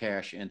of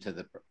cash into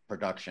the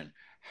production.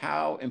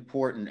 How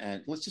important,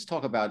 and let's just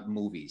talk about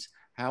movies.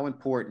 How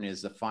important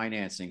is the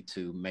financing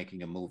to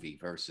making a movie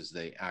versus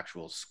the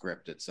actual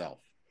script itself?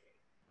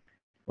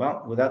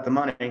 Well, without the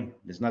money,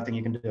 there's nothing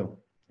you can do.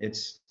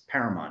 It's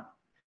paramount.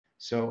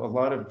 So a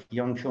lot of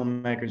young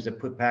filmmakers that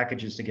put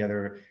packages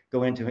together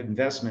go into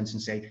investments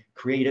and say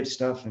creative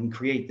stuff and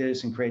create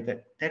this and create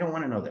that. They don't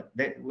want to know that.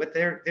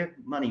 They're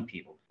money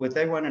people. What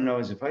they want to know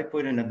is if I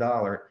put in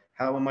 $1,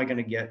 how am I going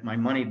to get my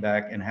money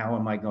back, and how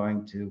am I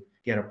going to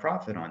get a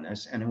profit on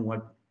this, and in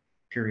what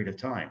period of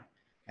time?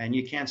 And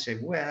you can't say,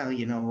 well,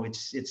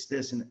 it's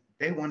this, and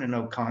they want to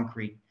know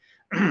concrete.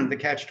 The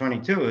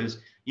catch-22 is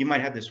you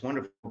might have this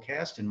wonderful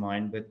cast in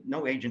mind, but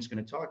no agent's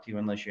going to talk to you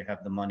unless you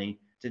have the money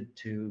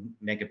to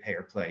make a pay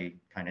or play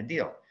kind of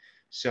deal.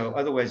 So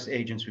otherwise,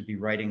 agents would be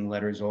writing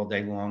letters all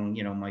day long.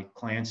 My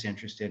client's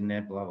interested in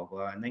it, blah, blah,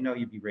 blah. And they know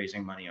you'd be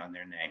raising money on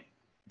their name.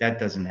 That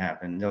doesn't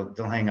happen. They'll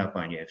hang up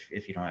on you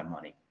if you don't have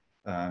money.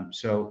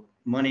 So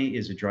money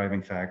is a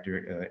driving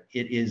factor.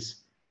 It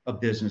is a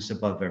business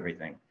above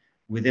everything.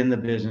 Within the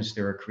business,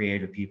 there are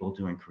creative people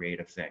doing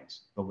creative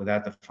things. But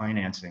without the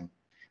financing,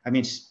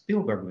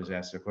 Spielberg was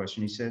asked a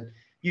question. He said,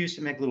 "You used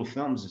to make little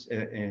films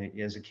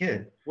as a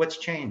kid. What's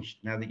changed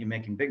now that you're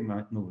making big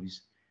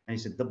movies?" And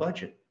he said, "The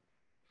budget."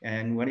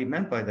 And what he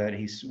meant by that,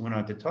 he went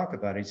on to talk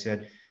about it. He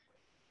said,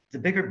 the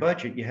bigger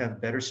budget, you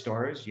have better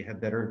stars, you have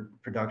better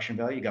production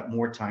value, you got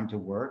more time to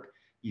work,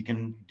 you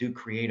can do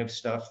creative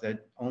stuff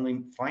that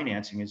only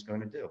financing is going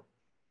to do.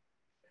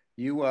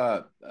 You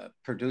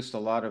produced a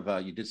lot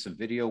of, you did some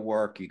video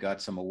work. You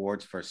got some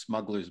awards for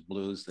Smuggler's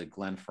Blues, the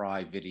Glen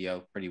Frey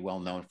video, pretty well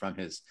known from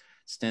his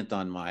stint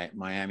on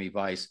Miami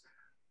Vice.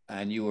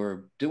 And you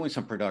were doing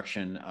some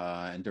production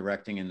and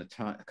directing in the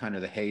kind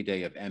of the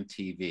heyday of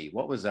MTV.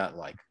 What was that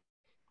like?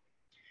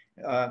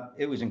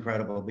 It was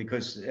incredible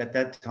because at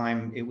that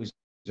time it was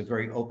a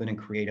very open and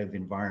creative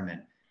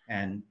environment,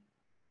 and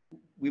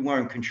we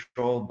weren't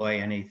controlled by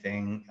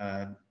anything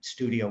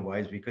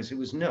studio-wise because it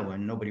was new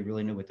and nobody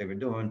really knew what they were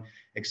doing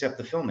except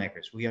the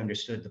filmmakers. We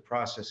understood the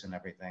process and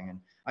everything. And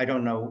I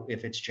don't know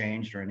if it's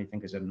changed or anything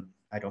because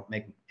I don't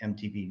make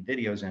MTV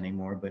videos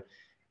anymore, but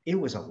it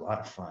was a lot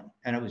of fun.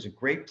 And it was a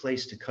great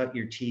place to cut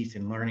your teeth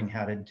in learning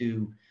how to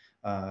do,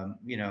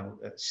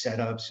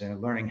 setups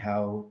and learning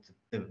how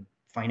the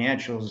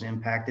financials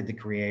impacted the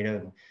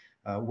creative.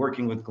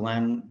 Working with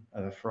Glen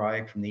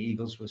Frey from the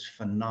Eagles was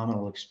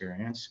phenomenal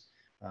experience.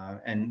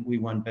 And we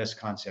won Best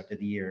Concept of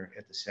the Year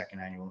at the second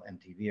annual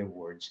MTV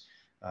Awards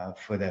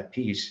for that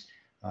piece.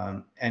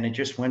 And it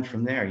just went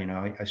from there.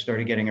 I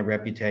started getting a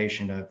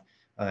reputation of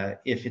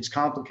if it's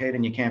complicated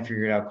and you can't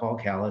figure it out, call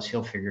Callas.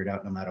 He'll figure it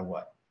out no matter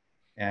what.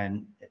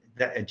 And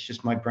it's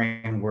just my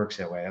brain works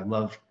that way. I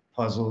love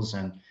puzzles,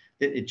 and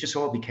it just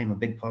all became a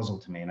big puzzle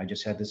to me. And I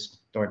just had to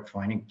start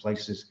finding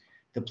places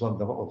to plug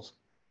the holes.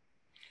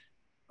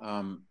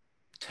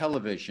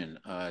 Television,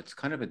 it's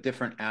kind of a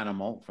different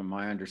animal from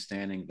my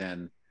understanding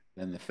than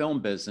the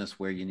film business,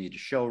 where you need a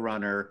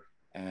showrunner,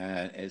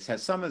 and it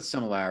has some of the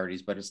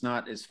similarities, but it's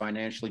not as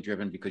financially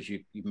driven because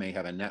you may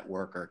have a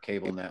network or a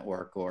cable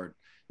network or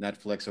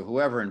Netflix or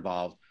whoever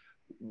involved.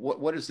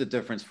 What is the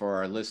difference for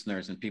our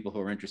listeners and people who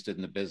are interested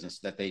in the business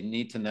that they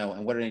need to know,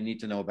 and what do they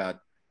need to know about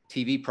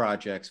TV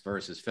projects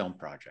versus film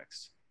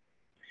projects?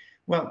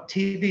 Well,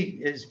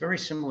 TV is very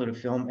similar to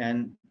film,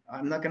 and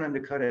I'm not going to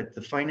undercut it.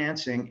 The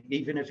financing,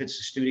 even if it's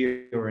a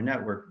studio or a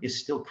network, is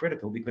still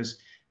critical because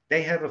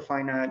they have a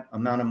finite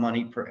amount of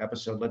money per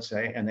episode, let's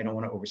say, and they don't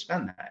want to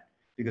overspend that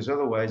because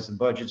otherwise the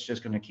budget's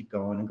just going to keep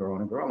going and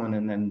growing and growing,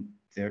 and then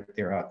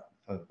they're out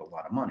of a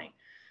lot of money.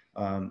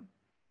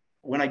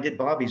 When I did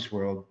Bobby's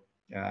World,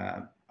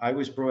 I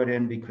was brought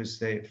in because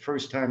the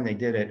first time they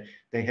did it,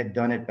 they had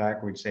done it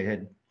backwards. They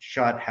had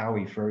shot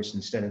Howie first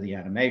instead of the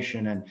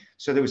animation, and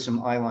so there was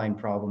some eyeline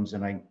problems,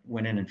 and I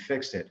went in and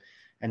fixed it.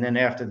 And then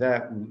after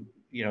that,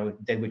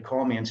 they would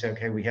call me and say,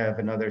 okay, we have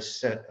another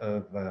set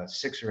of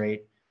 6 or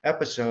 8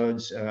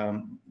 episodes.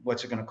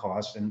 What's it going to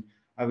cost? And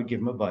I would give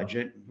them a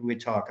budget. We'd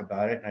talk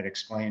about it, and I'd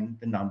explain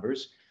the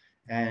numbers.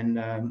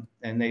 And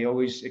they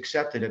always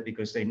accepted it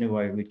because they knew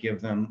I would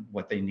give them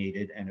what they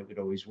needed, and it would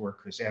always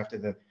work. Because after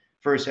the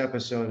first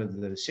episode of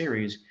the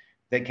series,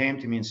 they came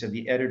to me and said,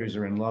 the editors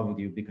are in love with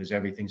you because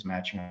everything's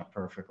matching up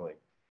perfectly.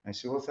 I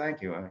said, well, thank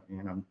you.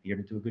 I'm here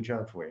to do a good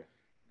job for you.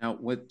 Now,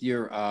 with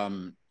your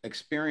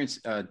experience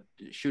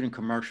shooting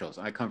commercials,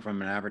 I come from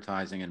an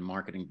advertising and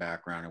marketing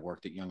background. I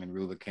worked at Young and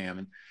Rubicam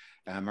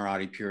and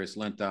Marati Puris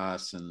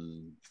Lintas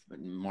and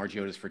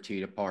Margiota's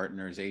Fertitta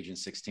Partners, Agent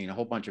 16, a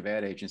whole bunch of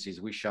ad agencies.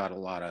 We shot a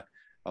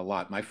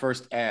lot. My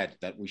first ad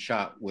that we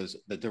shot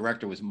the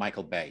director was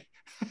Michael Bay.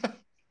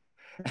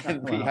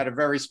 And we had a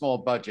very small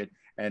budget,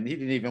 and he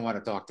didn't even want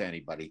to talk to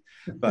anybody.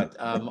 But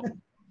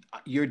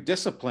your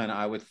discipline,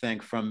 I would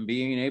think, from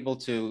being able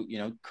to,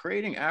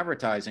 creating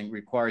advertising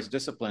requires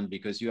discipline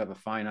because you have a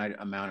finite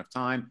amount of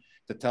time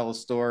to tell a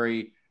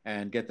story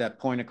and get that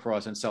point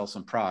across and sell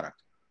some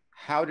product.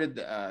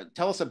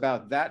 Tell us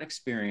about that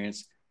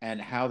experience and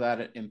how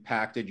that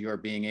impacted your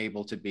being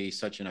able to be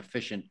such an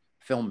efficient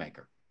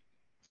filmmaker.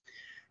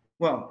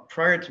 Well,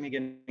 prior to me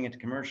getting into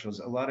commercials,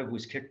 a lot of it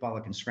was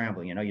kickball and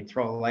scramble. You'd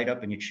throw a light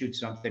up and you'd shoot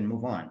something and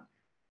move on.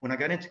 When I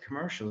got into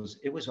commercials,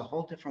 it was a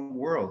whole different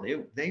world.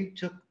 They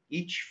took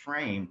each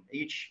frame,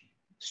 each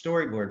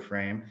storyboard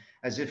frame,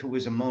 as if it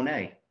was a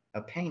Monet,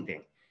 a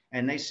painting.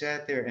 And they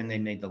sat there and they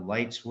made the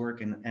lights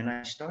work. And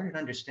I started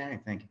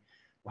understanding, thinking,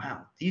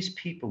 wow, these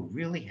people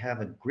really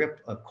have a grip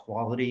of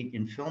quality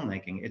in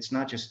filmmaking. It's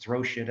not just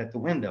throw shit at the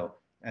window.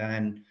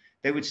 And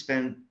they would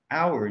spend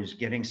hours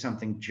getting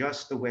something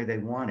just the way they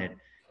wanted.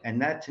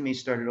 And that to me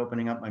started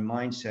opening up my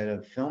mindset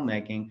of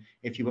filmmaking.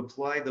 If you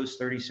apply those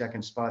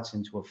 30-second spots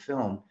into a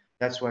film,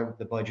 that's why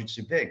the budgets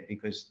are big,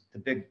 because the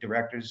big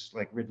directors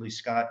like Ridley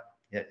Scott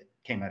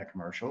came out of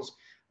commercials,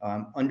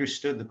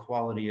 understood the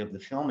quality of the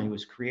film he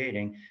was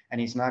creating, and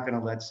he's not going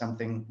to let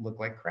something look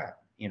like crap.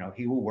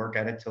 He will work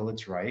at it till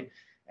it's right.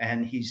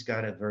 And he's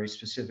got a very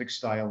specific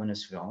style in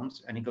his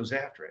films, and he goes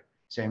after it.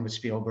 Same with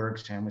Spielberg,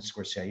 same with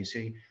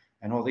Scorsese,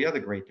 and all the other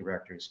great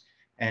directors.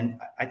 And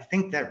I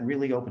think that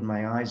really opened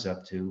my eyes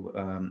up to,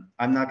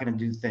 I'm not going to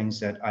do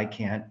things that I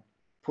can't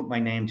put my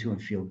name to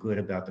and feel good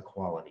about the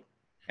quality.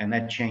 And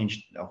that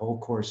changed the whole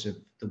course of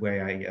the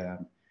way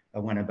I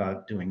went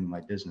about doing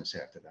my business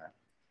after that.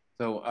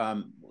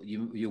 So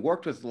you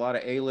worked with a lot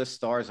of A-list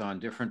stars on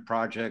different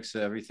projects,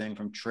 everything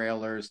from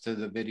trailers to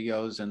the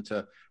videos and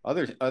to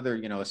other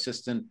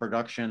assistant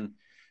production.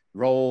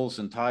 roles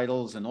and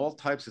titles and all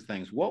types of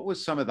things. What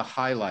was some of the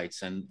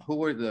highlights, and who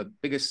were the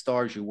biggest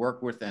stars you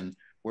worked with, and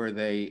were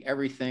they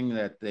everything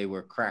that they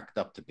were cracked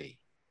up to be?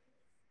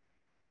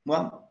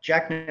 Well,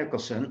 Jack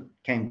Nicholson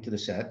came to the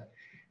set,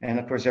 and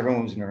of course,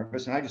 everyone was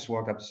nervous. And I just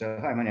walked up and said,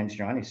 "Hi, my name's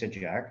John." He said,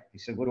 "Jack." He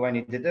said, "What do I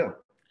need to do?"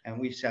 And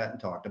we sat and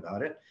talked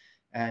about it.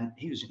 And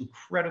he was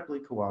incredibly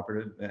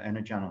cooperative and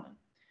a gentleman.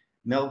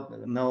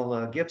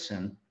 Mel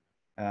Gibson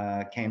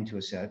came to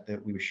a set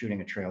that we were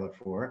shooting a trailer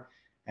for.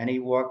 And he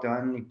walked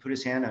on, he put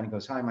his hand on, he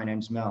goes, "Hi, my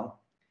name's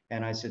Mel."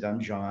 And I said, "I'm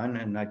John."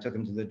 And I took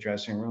him to the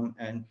dressing room.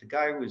 And the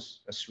guy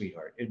was a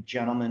sweetheart, a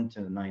gentleman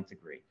to the ninth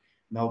degree.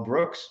 Mel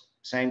Brooks,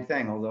 same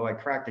thing. Although I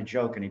cracked a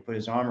joke and he put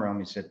his arm around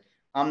me and said,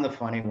 "I'm the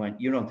funny one.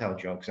 You don't tell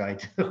jokes, I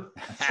do."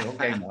 I said,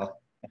 "Okay,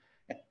 Mel."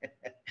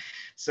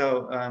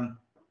 So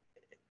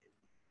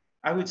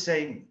I would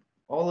say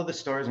all of the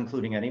stars,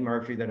 including Eddie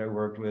Murphy that I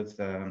worked with,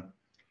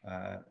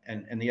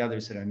 and the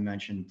others that I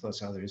mentioned,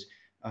 plus others,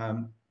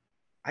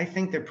 I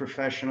think they're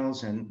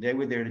professionals and they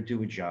were there to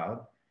do a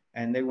job,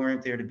 and they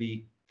weren't there to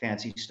be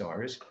fancy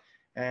stars.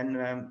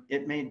 And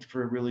it made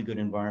for a really good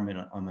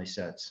environment on my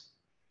sets.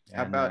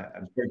 How And about? I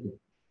was very good.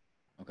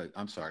 Okay,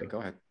 I'm sorry. Go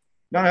ahead.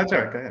 No, that's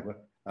all right. Go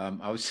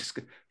ahead. I was just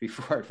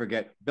before I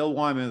forget. Bill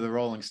Wyman of the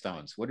Rolling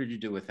Stones. What did you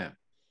do with him?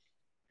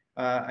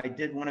 I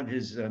did one of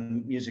his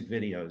music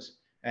videos,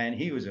 and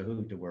he was a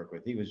hoot to work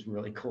with. He was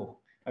really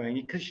cool. I mean,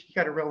 because you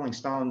got a Rolling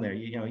Stone there,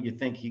 you know, you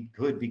think he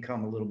could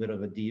become a little bit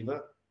of a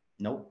diva.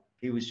 Nope,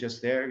 he was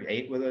just there,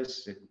 ate with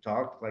us,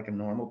 talked like a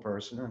normal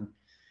person,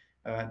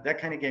 and that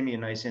kind of gave me a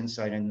nice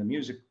insight in the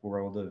music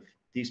world of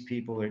these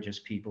people are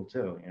just people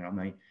too. You know, I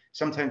mean,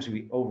 sometimes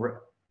we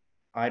over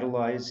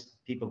idolize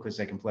people because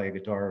they can play a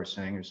guitar or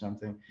sing or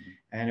something,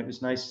 and it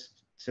was nice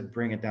to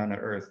bring it down to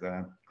earth.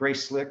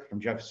 Grace Slick from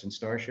Jefferson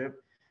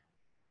Starship,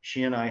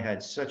 she and I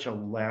had such a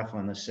laugh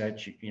on the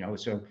set, you know,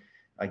 so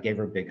I gave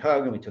her a big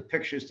hug and we took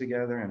pictures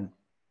together, and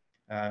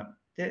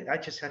I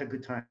just had a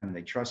good time.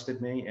 They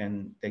trusted me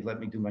and they let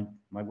me do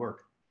my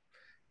work.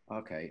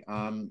 Okay.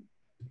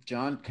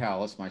 John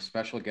Callas, my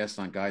special guest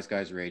on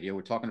Guys Radio.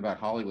 We're talking about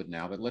Hollywood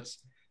now, but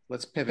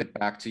let's pivot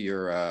back to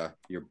your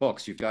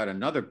books. You've got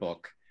another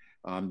book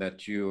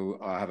that you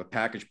have a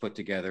package put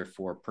together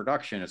for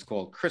production. It's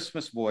called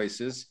Christmas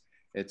Voices.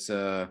 It's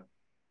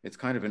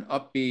kind of an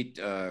upbeat.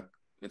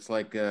 It's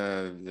like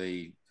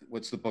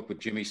what's the book with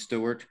Jimmy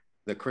Stewart?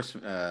 The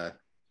Christmas.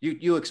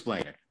 You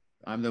explain it.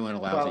 I'm doing a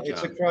lousy job. Well,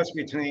 it's a cross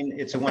between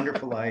It's a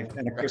Wonderful Life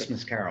and A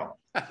Christmas Carol.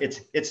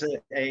 It's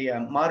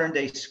a modern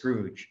day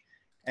Scrooge.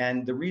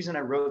 And the reason I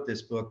wrote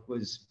this book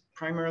was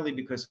primarily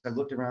because I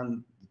looked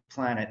around the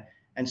planet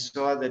and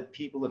saw that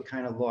people have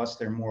kind of lost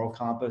their moral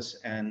compass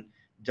and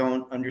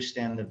don't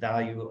understand the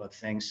value of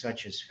things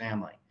such as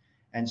family.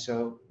 And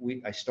so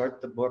I start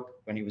the book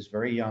when he was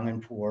very young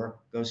and poor,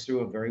 goes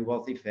through a very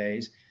wealthy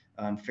phase,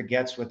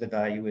 forgets what the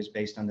value is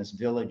based on this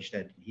village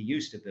that he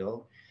used to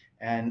build.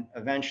 And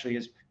eventually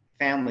his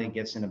family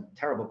gets in a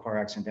terrible car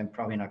accident and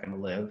probably not going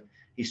to live.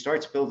 He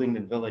starts building the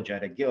village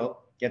out of guilt,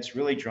 gets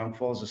really drunk,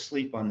 falls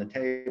asleep on the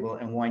table,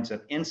 and winds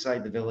up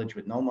inside the village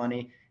with no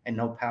money and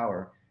no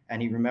power.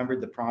 And he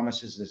remembered the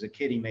promises as a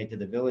kid he made to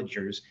the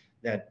villagers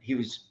that he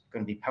was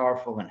going to be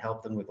powerful and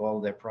help them with all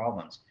of their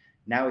problems.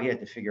 Now he had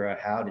to figure out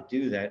how to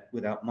do that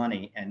without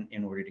money and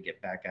in order to get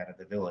back out of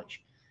the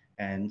village.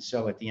 And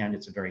so at the end,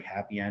 it's a very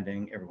happy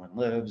ending. Everyone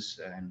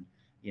lives, and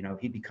you know,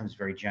 he becomes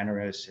very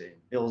generous,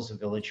 builds a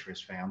village for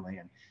his family.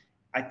 And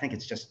I think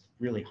it's just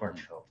really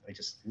heartfelt. I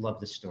just love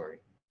the story.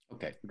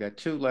 Okay, we've got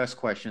two last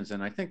questions,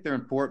 and I think they're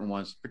important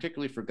ones,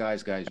 particularly for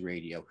Guys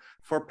Radio.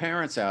 For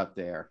parents out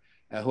there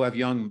who have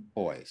young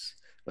boys,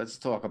 let's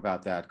talk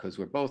about that, because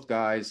we're both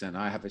guys, and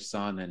I have a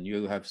son, and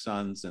you have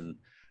sons. And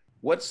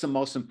what's the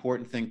most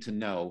important thing to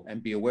know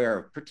and be aware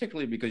of,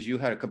 particularly because you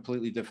had a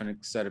completely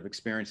different set of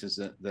experiences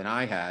than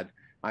I had.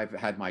 I've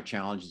had my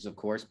challenges, of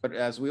course, but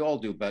as we all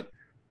do. But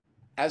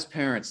as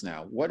parents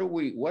now, what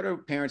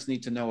do parents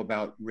need to know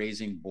about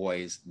raising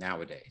boys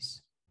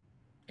nowadays,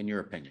 in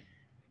your opinion?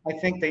 I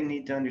think they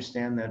need to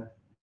understand that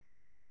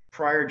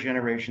prior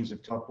generations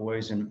have taught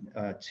boys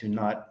to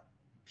not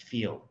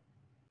feel.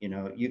 You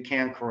know, you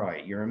can't cry.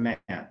 You're a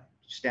man.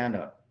 Stand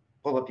up.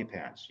 Pull up your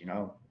pants. You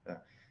know,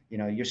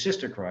 your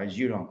sister cries.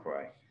 You don't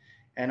cry.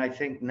 And I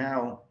think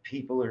now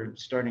people are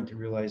starting to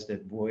realize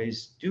that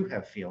boys do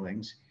have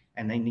feelings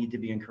and they need to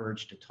be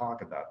encouraged to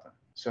talk about them.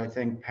 So I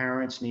think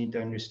parents need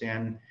to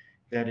understand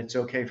that it's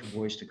okay for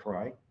boys to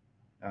cry.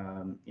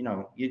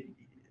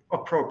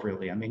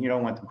 Appropriately. I mean, you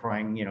don't want them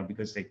crying,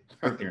 because they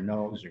hurt their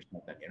nose or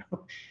something,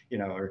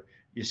 or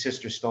your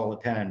sister stole a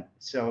pen.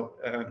 So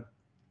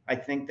I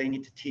think they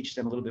need to teach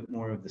them a little bit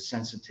more of the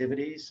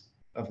sensitivities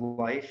of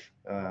life,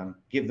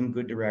 give them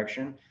good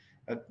direction.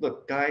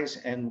 Look, guys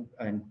and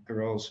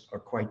girls are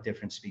quite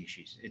different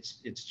species.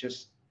 It's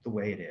just the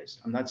way it is.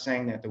 I'm not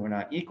saying that we're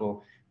not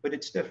equal, but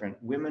it's different.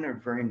 Women are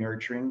very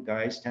nurturing.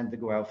 Guys tend to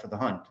go out for the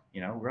hunt.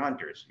 We're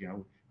hunters,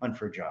 hunt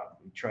for a job.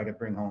 We try to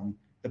bring home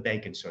the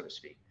bacon, so to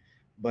speak.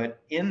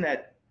 But in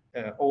that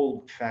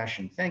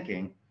old-fashioned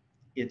thinking,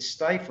 it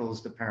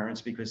stifles the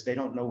parents because they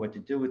don't know what to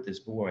do with this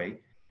boy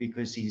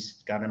because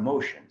he's got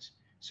emotions.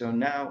 So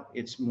now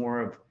it's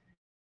more of,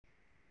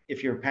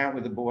 if you're a parent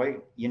with a boy,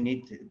 you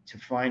need to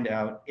find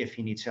out if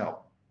he needs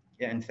help.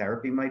 And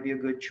therapy might be a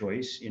good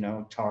choice. You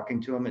know,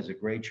 talking to him is a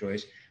great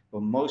choice.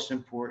 But most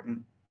important,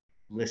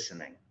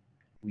 listening.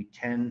 We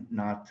tend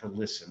not to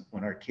listen.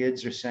 When our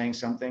kids are saying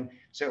something,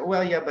 so,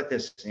 well, yeah, but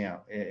this, you know,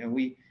 and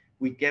we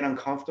get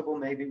uncomfortable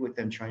maybe with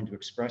them trying to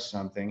express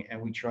something, and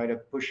we try to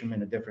push them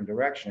in a different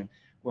direction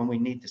when we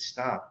need to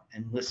stop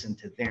and listen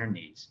to their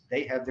needs.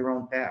 They have their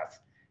own path,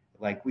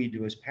 like we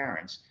do as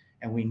parents,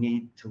 and we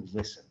need to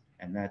listen.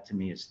 And that to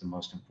me is the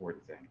most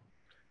important thing.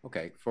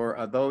 Okay,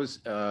 for those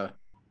who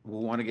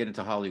want to get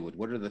into Hollywood,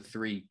 what are the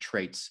three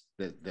traits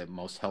that the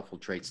most helpful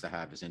traits to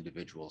have as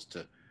individuals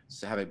to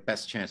have a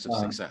best chance of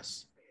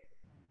success?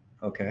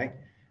 Okay.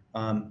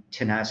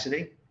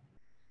 Tenacity.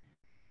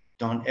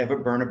 Don't ever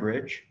burn a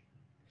bridge.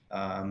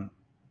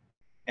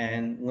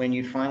 And when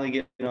you finally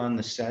get on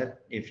the set,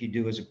 if you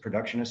do as a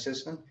production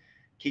assistant,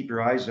 keep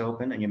your eyes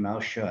open and your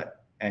mouth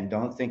shut. And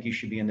don't think you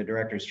should be in the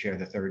director's chair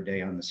the third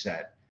day on the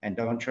set. And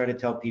don't try to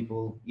tell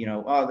people, you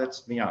know, oh,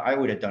 that's, you know, I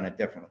would have done it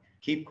differently.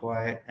 Keep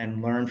quiet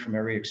and learn from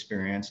every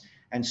experience,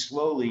 and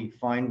slowly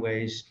find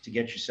ways to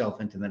get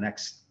yourself into the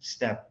next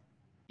step.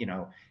 You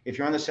know, if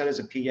you're on the set as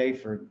a PA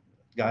for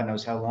God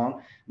knows how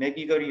long,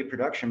 maybe you go to your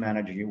production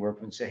manager you work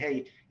with and say,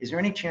 hey, is there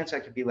any chance I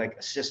could be like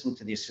assistant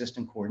to the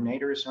assistant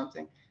coordinator or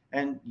something?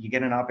 And you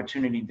get an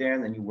opportunity there,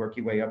 and then you work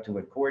your way up to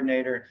a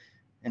coordinator,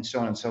 and so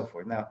on and so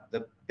forth. Now,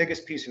 the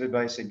biggest piece of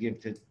advice I'd give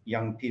to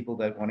young people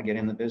that want to get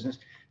in the business,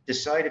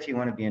 decide if you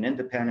want to be an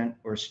independent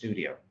or a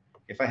studio.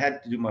 If I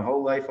had to do my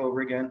whole life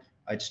over again,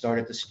 I'd start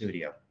at the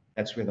studio.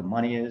 That's where the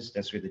money is.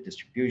 That's where the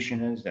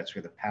distribution is. That's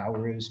where the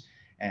power is.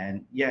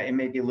 And yeah, it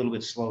may be a little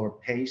bit slower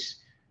pace.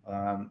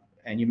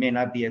 And you may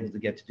not be able to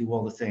get to do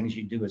all the things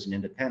you do as an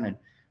independent,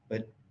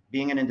 but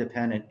being an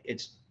independent,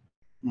 it's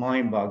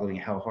mind-boggling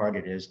how hard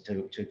it is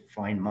to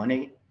find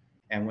money.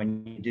 And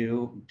when you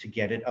do, to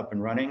get it up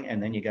and running,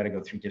 and then you got to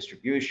go through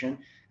distribution.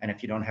 And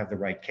if you don't have the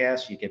right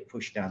cast, you get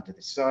pushed down to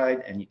the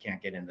side and you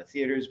can't get in the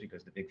theaters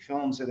because the big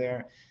films are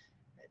there.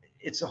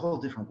 It's a whole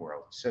different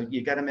world. So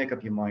you got to make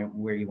up your mind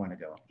where you want to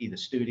go, either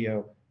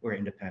studio or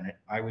independent.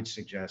 I would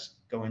suggest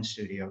go in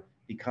studio,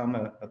 become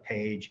a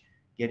page,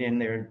 get in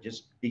there,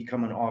 just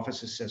become an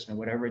office assistant,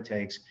 whatever it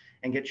takes,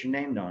 and get your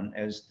name known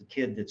as the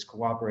kid that's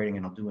cooperating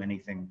and will do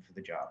anything for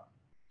the job.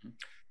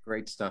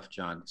 Great stuff,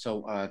 John.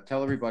 So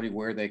tell everybody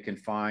where they can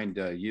find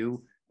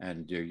you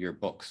and your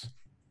books,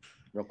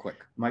 real quick.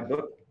 My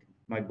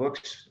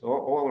books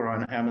all are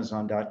on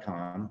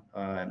Amazon.com.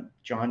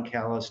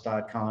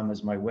 JohnCallas.com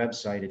is my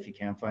website. If you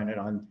can't find it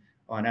on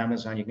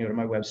Amazon, you can go to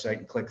my website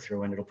and click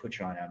through, and it'll put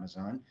you on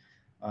Amazon.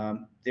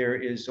 There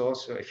is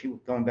also, if you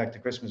going back to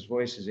Christmas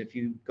Voices, if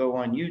you go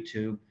on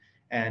YouTube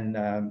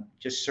and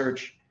just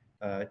search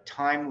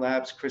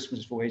time-lapse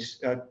Christmas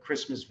voice,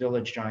 Christmas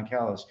Village, John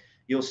Callas,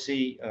 you'll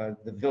see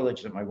the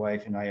village that my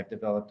wife and I have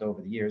developed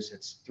over the years.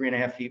 It's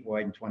 3.5 feet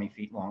wide and 20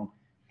 feet long,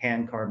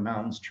 hand-carved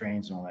mountains,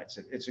 trains, and all that.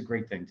 So it's a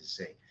great thing to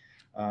see.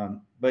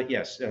 But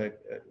yes,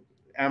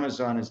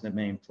 Amazon is the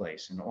main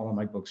place, and all of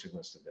my books are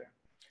listed there.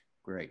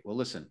 Great. Well,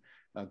 listen,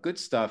 good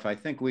stuff. I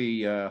think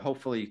we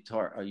hopefully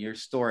your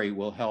story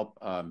will help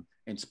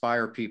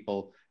inspire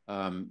people,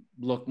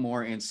 look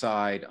more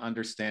inside,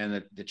 understand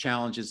that the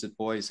challenges that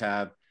boys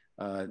have,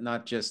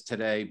 not just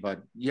today,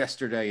 but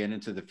yesterday and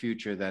into the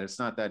future, that it's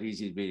not that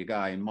easy to be a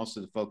guy. And most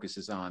of the focus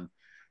is not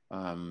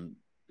on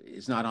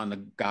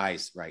the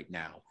guys right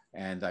now.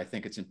 And I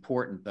think it's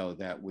important, though,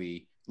 that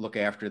we look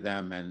after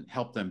them and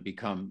help them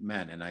become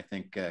men. And I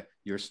think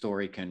your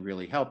story can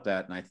really help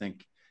that. And I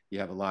think you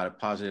have a lot of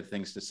positive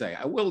things to say.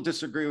 I will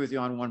disagree with you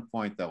on one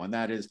point, though, and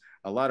that is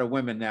a lot of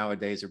women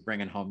nowadays are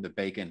bringing home the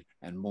bacon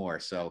and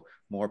more. So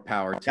more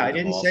power to them. I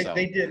didn't say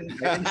they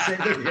didn't. I didn't say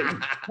they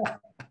didn't.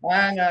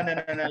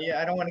 No. Yeah,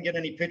 I don't want to get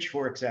any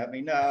pitchforks at me.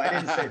 No, I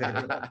didn't say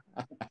that.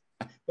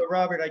 But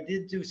Robert, I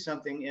did do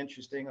something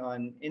interesting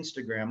on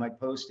Instagram. I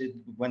posted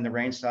when the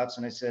rain stops,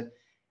 and I said,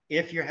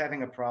 if you're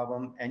having a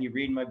problem and you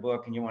read my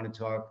book and you want to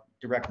talk,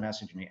 direct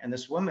message me. And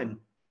this woman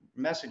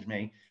messaged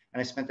me, and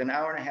I spent an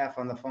hour and a half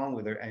on the phone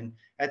with her. And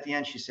at the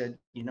end, she said,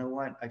 you know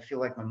what? I feel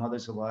like my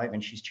mother's alive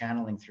and she's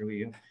channeling through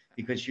you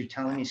because you're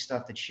telling me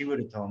stuff that she would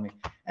have told me.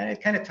 And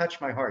it kind of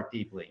touched my heart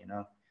deeply, you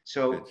know?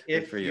 So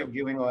if your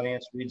viewing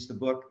audience reads the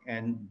book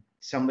and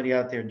somebody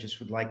out there just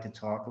would like to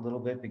talk a little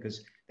bit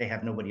because they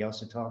have nobody else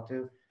to talk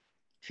to,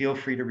 feel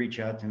free to reach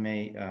out to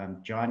me,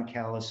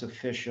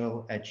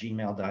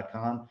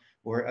 johncallasofficial@gmail.com,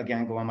 or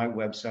again, go on my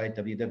website,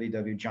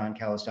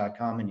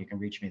 www.johncallas.com, and you can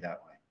reach me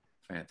that way.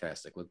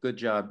 Fantastic. Well, good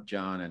job,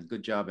 John, and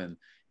good job in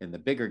the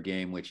bigger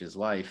game, which is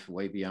life,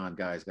 way beyond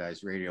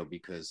Guys Radio,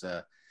 because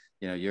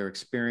you know, your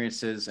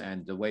experiences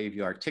and the way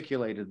you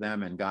articulated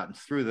them and gotten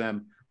through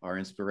them are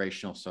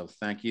inspirational. So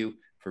thank you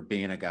for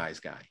being a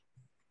Guys Guy.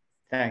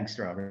 Thanks,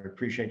 Robert.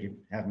 Appreciate you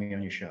having me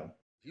on your show.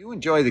 If you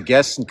enjoy the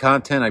guests and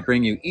content I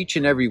bring you each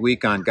and every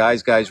week on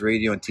Guys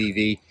Radio and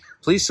TV,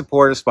 please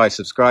support us by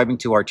subscribing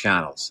to our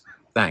channels.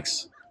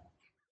 Thanks.